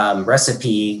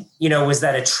recipe. Was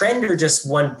that a trend or just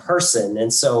one person?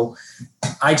 And so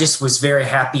I just was very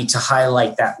happy to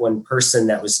highlight that one person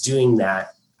that was doing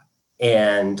that.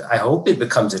 And I hope it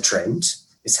becomes a trend,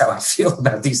 is how I feel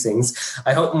about these things.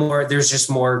 I hope there's just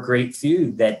more great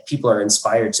food that people are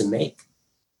inspired to make.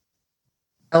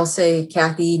 I'll say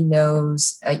Kathy, you know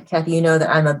that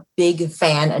I'm a big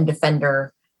fan and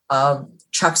defender of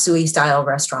chop suey style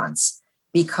restaurants,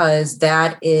 because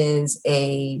that is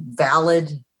a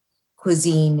valid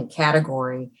cuisine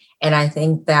category. And I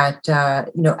think that,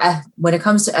 when it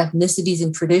comes to ethnicities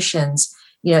and traditions,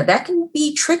 that can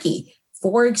be tricky.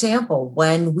 For example,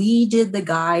 when we did the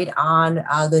guide on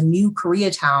the new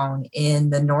Koreatown in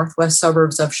the northwest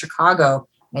suburbs of Chicago,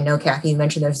 I know Kathy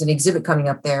mentioned there's an exhibit coming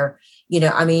up there.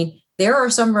 There are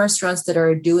some restaurants that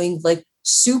are doing like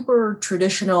super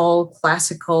traditional,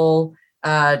 classical,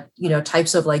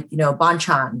 types of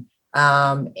banchan.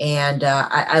 And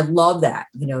I love that,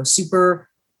 super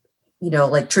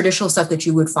like traditional stuff that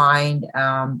you would find,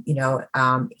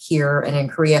 here and in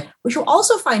Korea, which you'll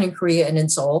also find in Korea and in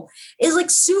Seoul, is like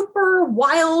super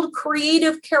wild,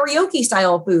 creative karaoke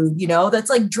style food, that's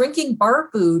like drinking bar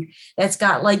food that's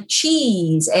got like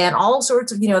cheese and all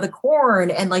sorts of, the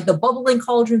corn and like the bubbling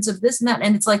cauldrons of this and that.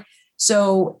 And it's like,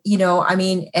 so,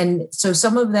 and so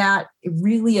some of that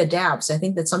really adapts. I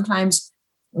think that sometimes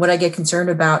what I get concerned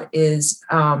about is,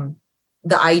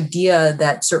 the idea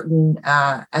that certain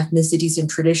ethnicities and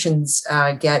traditions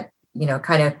get,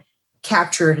 kind of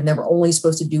captured, and that we're only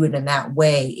supposed to do it in that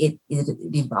way. It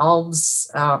evolves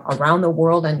around the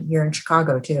world and here in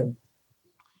Chicago too.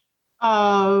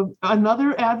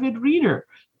 Another avid reader.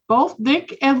 Both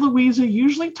Nick and Louisa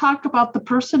usually talk about the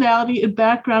personality and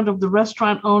background of the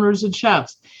restaurant owners and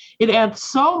chefs. It adds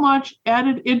so much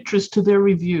added interest to their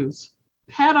reviews.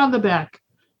 Pat on the back.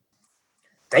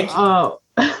 Thank you.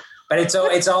 But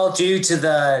it's all due to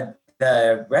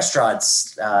the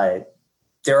restaurants.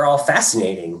 They're all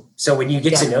fascinating. So when you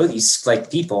get to know these like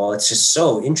people, it's just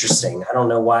so interesting. I don't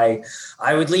know why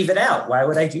I would leave it out. Why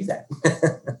would I do that?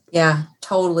 Yeah,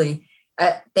 totally.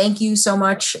 Thank you so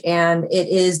much. And it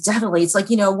is definitely, it's like,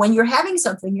 when you're having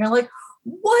something, you're like,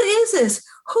 what is this?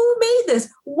 Who made this?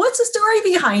 What's the story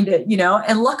behind it?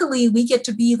 And luckily we get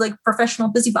to be like professional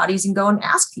busybodies and go and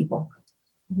ask people.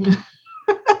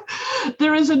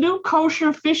 There is a new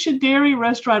kosher fish and dairy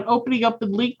restaurant opening up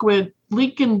in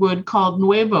Lincolnwood called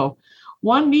Nuevo.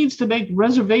 One needs to make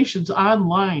reservations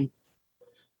online.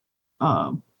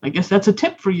 I guess that's a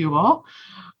tip for you all.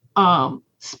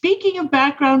 Speaking of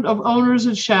background of owners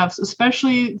and chefs,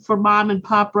 especially for mom and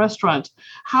pop restaurants,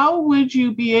 how would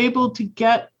you be able to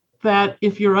get that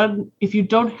if you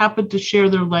don't happen to share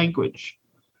their language?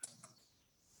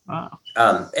 Wow.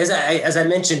 As I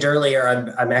mentioned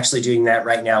earlier, I'm actually doing that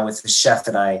right now with the chef,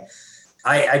 and I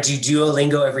do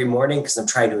Duolingo every morning because I'm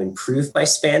trying to improve my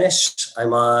Spanish.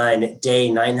 I'm on day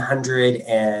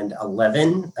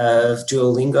 911 of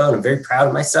Duolingo, and I'm very proud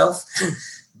of myself.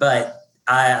 But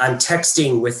I'm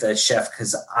texting with the chef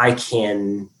because I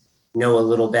can know a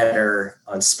little better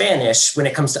on Spanish. When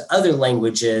it comes to other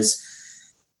languages,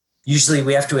 usually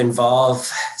we have to involve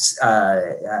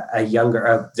a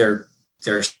younger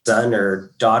their son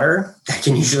or daughter that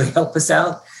can usually help us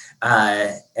out.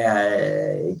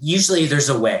 Usually there's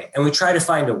a way, and we try to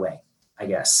find a way, I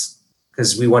guess,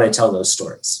 because we want to tell those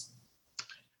stories.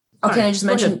 Okay, I just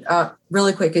mentioned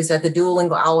really quick is that the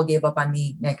Duolingo owl gave up on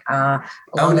me, Nick,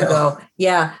 long ago.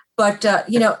 Yeah, but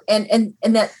and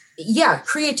that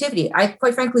creativity. I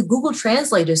quite frankly, Google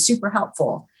Translate is super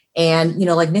helpful, and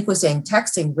like Nick was saying,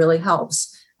 texting really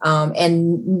helps.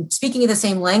 And speaking the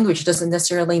same language doesn't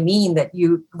necessarily mean that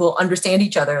you will understand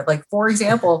each other. Like, for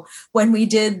example, when we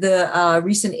did the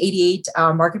recent 88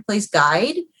 Marketplace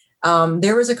Guide,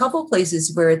 there was a couple of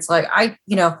places where it's like,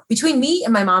 between me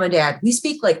and my mom and dad, we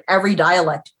speak like every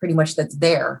dialect pretty much that's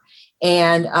there.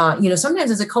 And,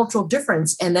 sometimes there's a cultural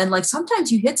difference. And then like,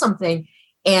 sometimes you hit something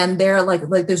and they're like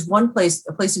there's a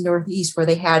place in Northeast where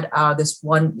they had this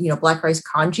one, black rice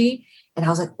congee. And I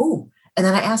was like, ooh. And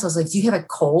then I asked, I was like, do you have a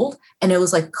cold? And it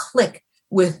was like, click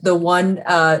with the one,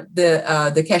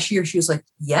 the cashier. She was like,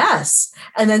 yes.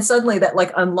 And then suddenly that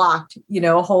like unlocked,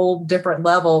 a whole different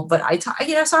level. But I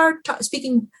started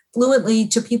speaking fluently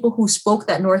to people who spoke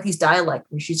that Northeast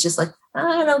dialect. And she's just like, I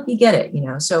don't know if you get it,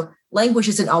 So language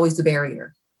isn't always the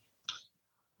barrier.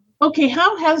 Okay,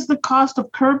 how has the cost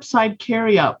of curbside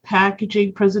carryout,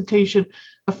 packaging, presentation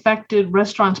affected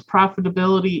restaurants'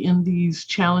 profitability in these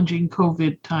challenging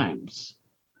COVID times?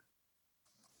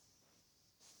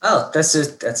 Oh, that's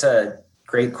a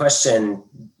great question.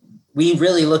 We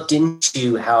really looked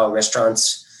into how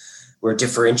restaurants were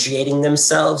differentiating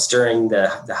themselves during the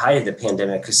height of the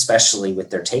pandemic, especially with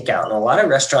their takeout. And a lot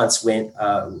of restaurants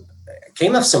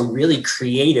came up some really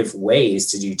creative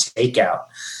ways to do takeout.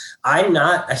 I'm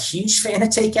not a huge fan of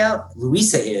takeout.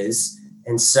 Louisa is,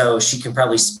 and so she can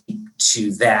probably speak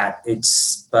to that.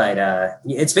 It's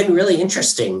been really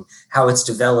interesting how it's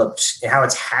developed, how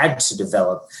it's had to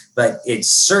develop, but it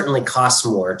certainly costs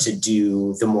more to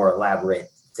do the more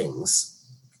elaborate things.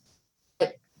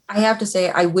 I have to say,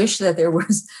 I wish that there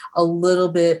was a little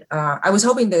bit, I was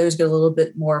hoping that there was a little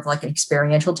bit more of like an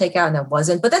experiential takeout, and there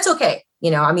wasn't, but that's okay.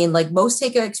 Like most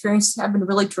takeout experiences have been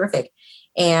really terrific.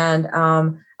 And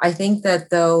I think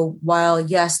that though, while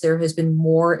yes, there has been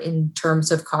more in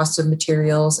terms of cost of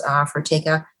materials for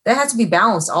takeout, that has to be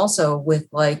balanced also with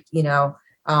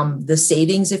the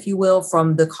savings, if you will,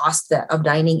 from the cost of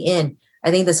dining in.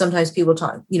 I think that sometimes people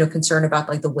talk, concern about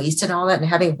like the waste and all that, and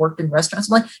having worked in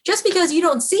restaurants, I'm like, just because you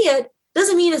don't see it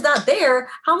doesn't mean it's not there.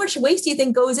 How much waste do you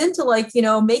think goes into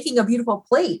making a beautiful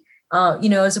plate?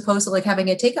 as opposed to like having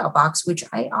a takeout box, which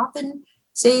I often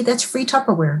say that's free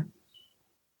Tupperware.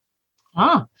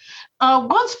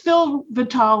 Was Phil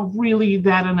Vital really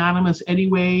that anonymous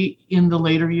anyway in the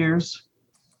later years?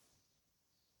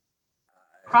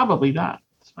 Probably not.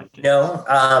 No,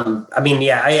 I mean,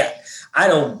 yeah, I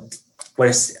don't.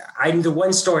 The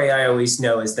one story I always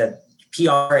know is that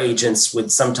PR agents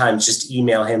would sometimes just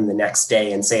email him the next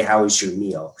day and say, "How was your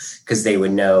meal?" Because they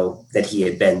would know that he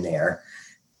had been there.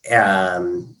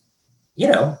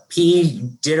 He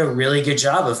did a really good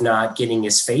job of not getting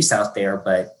his face out there,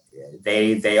 but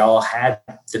they all had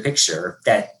the picture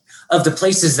that of the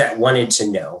places that wanted to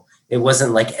know. It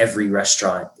wasn't like every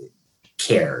restaurant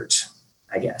cared,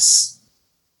 I guess.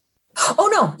 Oh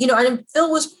no, and Phil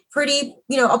was pretty,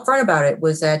 upfront about it.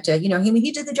 Was that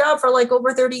he did the job for like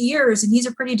over 30 years, and he's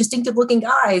a pretty distinctive looking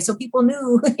guy, so people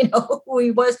knew who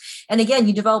he was. And again,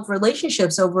 you develop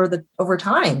relationships over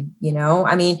time.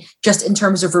 I mean, just in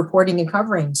terms of reporting and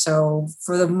covering. So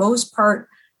for the most part,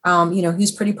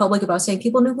 he's pretty public about saying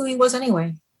people knew who he was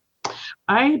anyway.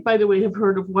 I, by the way, have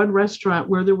heard of one restaurant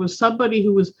where there was somebody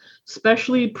who was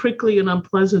especially prickly and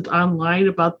unpleasant online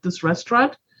about this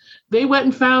restaurant. They went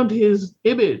and found his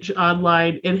image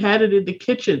online and had it in the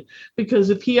kitchen because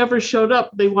if he ever showed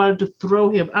up, they wanted to throw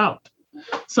him out.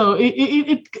 So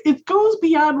it goes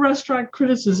beyond restaurant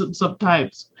criticism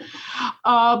sometimes.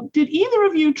 Did either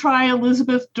of you try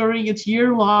Elizabeth during its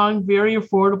year-long, very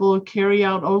affordable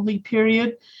carry-out only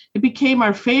period? It became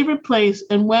our favorite place,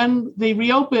 and when they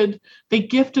reopened, they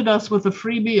gifted us with a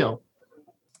free meal.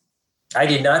 I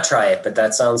did not try it, but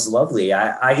that sounds lovely.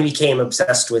 I became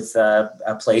obsessed with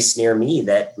a place near me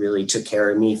that really took care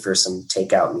of me for some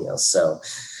takeout meals. So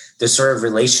the sort of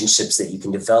relationships that you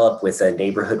can develop with a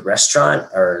neighborhood restaurant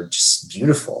are just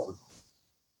beautiful.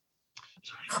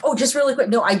 Oh, just really quick.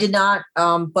 No, I did not.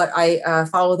 But I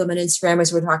follow them on Instagram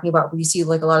as we're talking about, where you see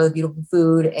like a lot of the beautiful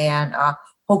food, and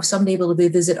hope someday able to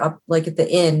visit up like at the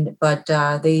end. But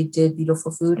they did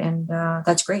beautiful food, and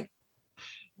that's great.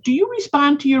 Do you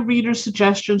respond to your readers'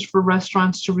 suggestions for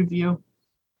restaurants to review?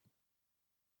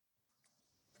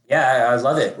 Yeah, I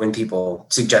love it when people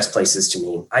suggest places to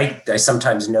me. I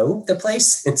sometimes know the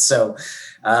place, and so,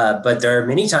 but there are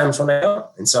many times when I don't,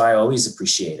 and so I always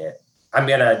appreciate it. I'm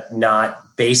gonna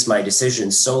not base my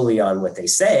decisions solely on what they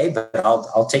say, but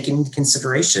I'll take into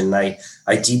consideration. I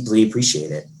deeply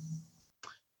appreciate it.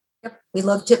 Yep, we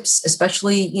love tips,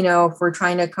 especially if we're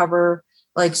trying to cover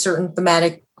like certain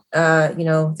thematic.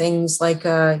 Things like,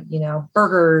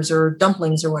 burgers or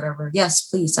dumplings or whatever. Yes,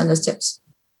 please send us tips.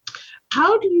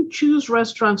 How do you choose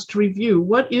restaurants to review?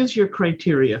 What is your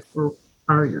criteria, or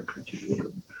are your criteria?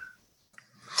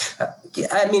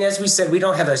 I mean, as we said, we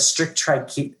don't have a strict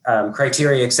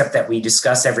criteria, except that we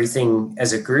discuss everything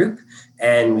as a group,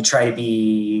 and we try to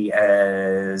be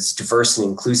as diverse and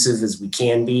inclusive as we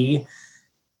can be,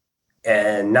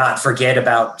 and not forget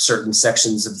about certain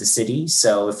sections of the city.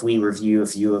 So if we review a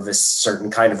few of a certain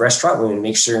kind of restaurant, we want to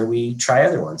make sure we try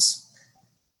other ones.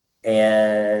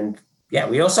 And yeah,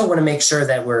 we also want to make sure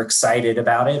that we're excited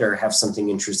about it or have something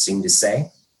interesting to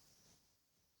say.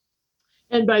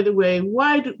 And by the way,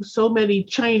 why do so many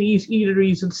Chinese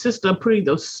eateries insist on putting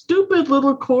those stupid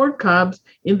little corn cobs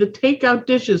in the takeout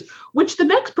dishes, which the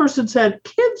next person said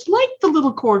kids like the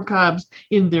little corn cobs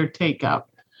in their takeout?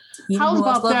 How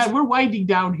about that? We're winding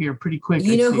down here pretty quick.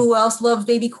 You know who else loves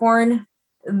baby corn?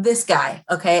 This guy.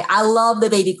 Okay. I love the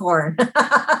baby corn.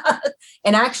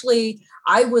 And actually,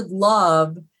 I would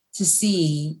love to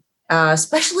see,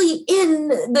 especially in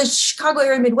the Chicago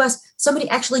area, Midwest, somebody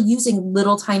actually using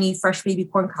little tiny fresh baby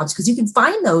corn cobs, because you can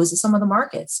find those at some of the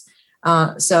markets.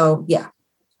 So yeah,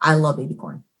 I love baby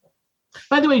corn.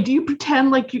 By the way, do you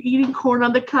pretend like you're eating corn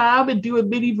on the cob and do a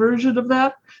mini version of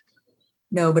that?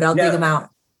 No, but I'll dig them out.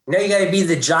 No, you got to be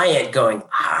the giant going,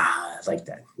 like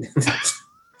that.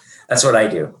 That's what I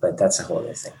do, but that's a whole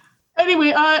other thing.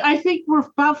 Anyway, I think we're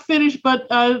about finished, but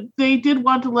they did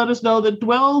want to let us know that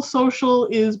Dwell Social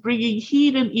is bringing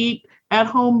heat and eat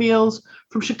at-home meals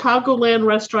from Chicagoland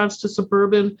restaurants to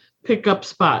suburban pickup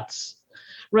spots.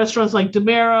 Restaurants like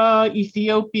Demera,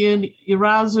 Ethiopian,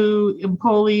 Irazu,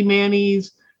 Empoli,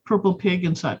 Manny's, Purple Pig,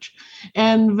 and such.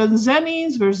 And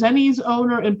Verzeni's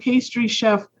owner and pastry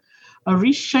chef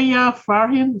Arishaya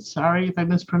Farhin, sorry if I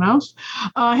mispronounced,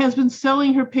 has been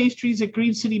selling her pastries at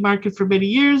Green City Market for many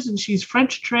years, and she's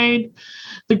French trained.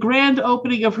 The grand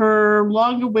opening of her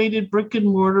long-awaited brick and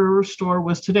mortar store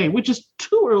was today, which is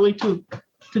too early to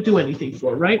do anything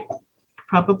for, right?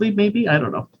 Probably, maybe, I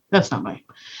don't know. That's not mine.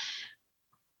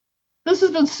 This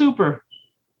has been super,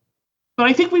 but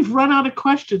I think we've run out of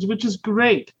questions, which is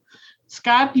great.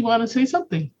 Scott, do you want to say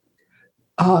something?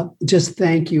 Just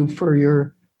thank you for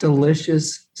your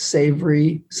delicious,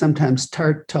 savory, sometimes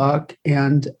tart talk.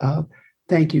 And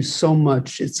thank you so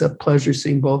much. It's a pleasure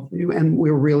seeing both of you. And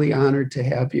we're really honored to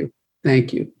have you.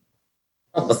 Thank you.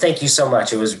 Well, thank you so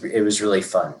much. It was really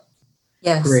fun.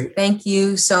 Yes. Great. Thank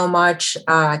you so much,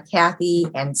 Kathy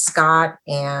and Scott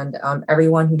and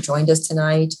everyone who joined us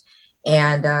tonight.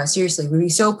 And seriously, we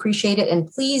so appreciate it. And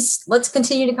please, let's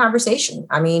continue the conversation.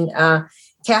 I mean,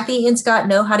 Kathy and Scott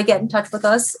know how to get in touch with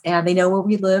us, and they know where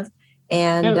we live.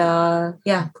 And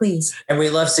please. And we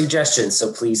love suggestions,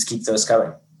 so please keep those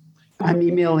coming. I'm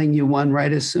emailing you one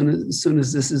right as soon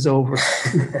as this is over.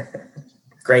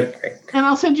 Great. And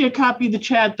I'll send you a copy of the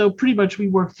chat, though pretty much we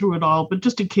worked through it all, but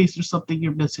just in case there's something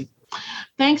you're missing.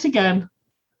 Thanks again.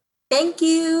 Thank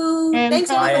you. And thanks,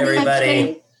 bye,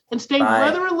 everybody. And stay Bye.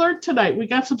 weather alert tonight. We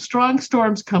got some strong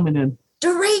storms coming in.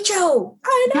 Derecho.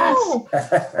 I know.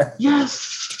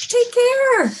 Yes. Take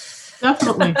care.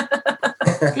 Definitely.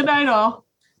 Good night, all.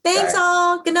 Thanks, Bye.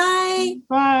 all. Good night.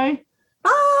 Bye.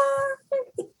 Bye.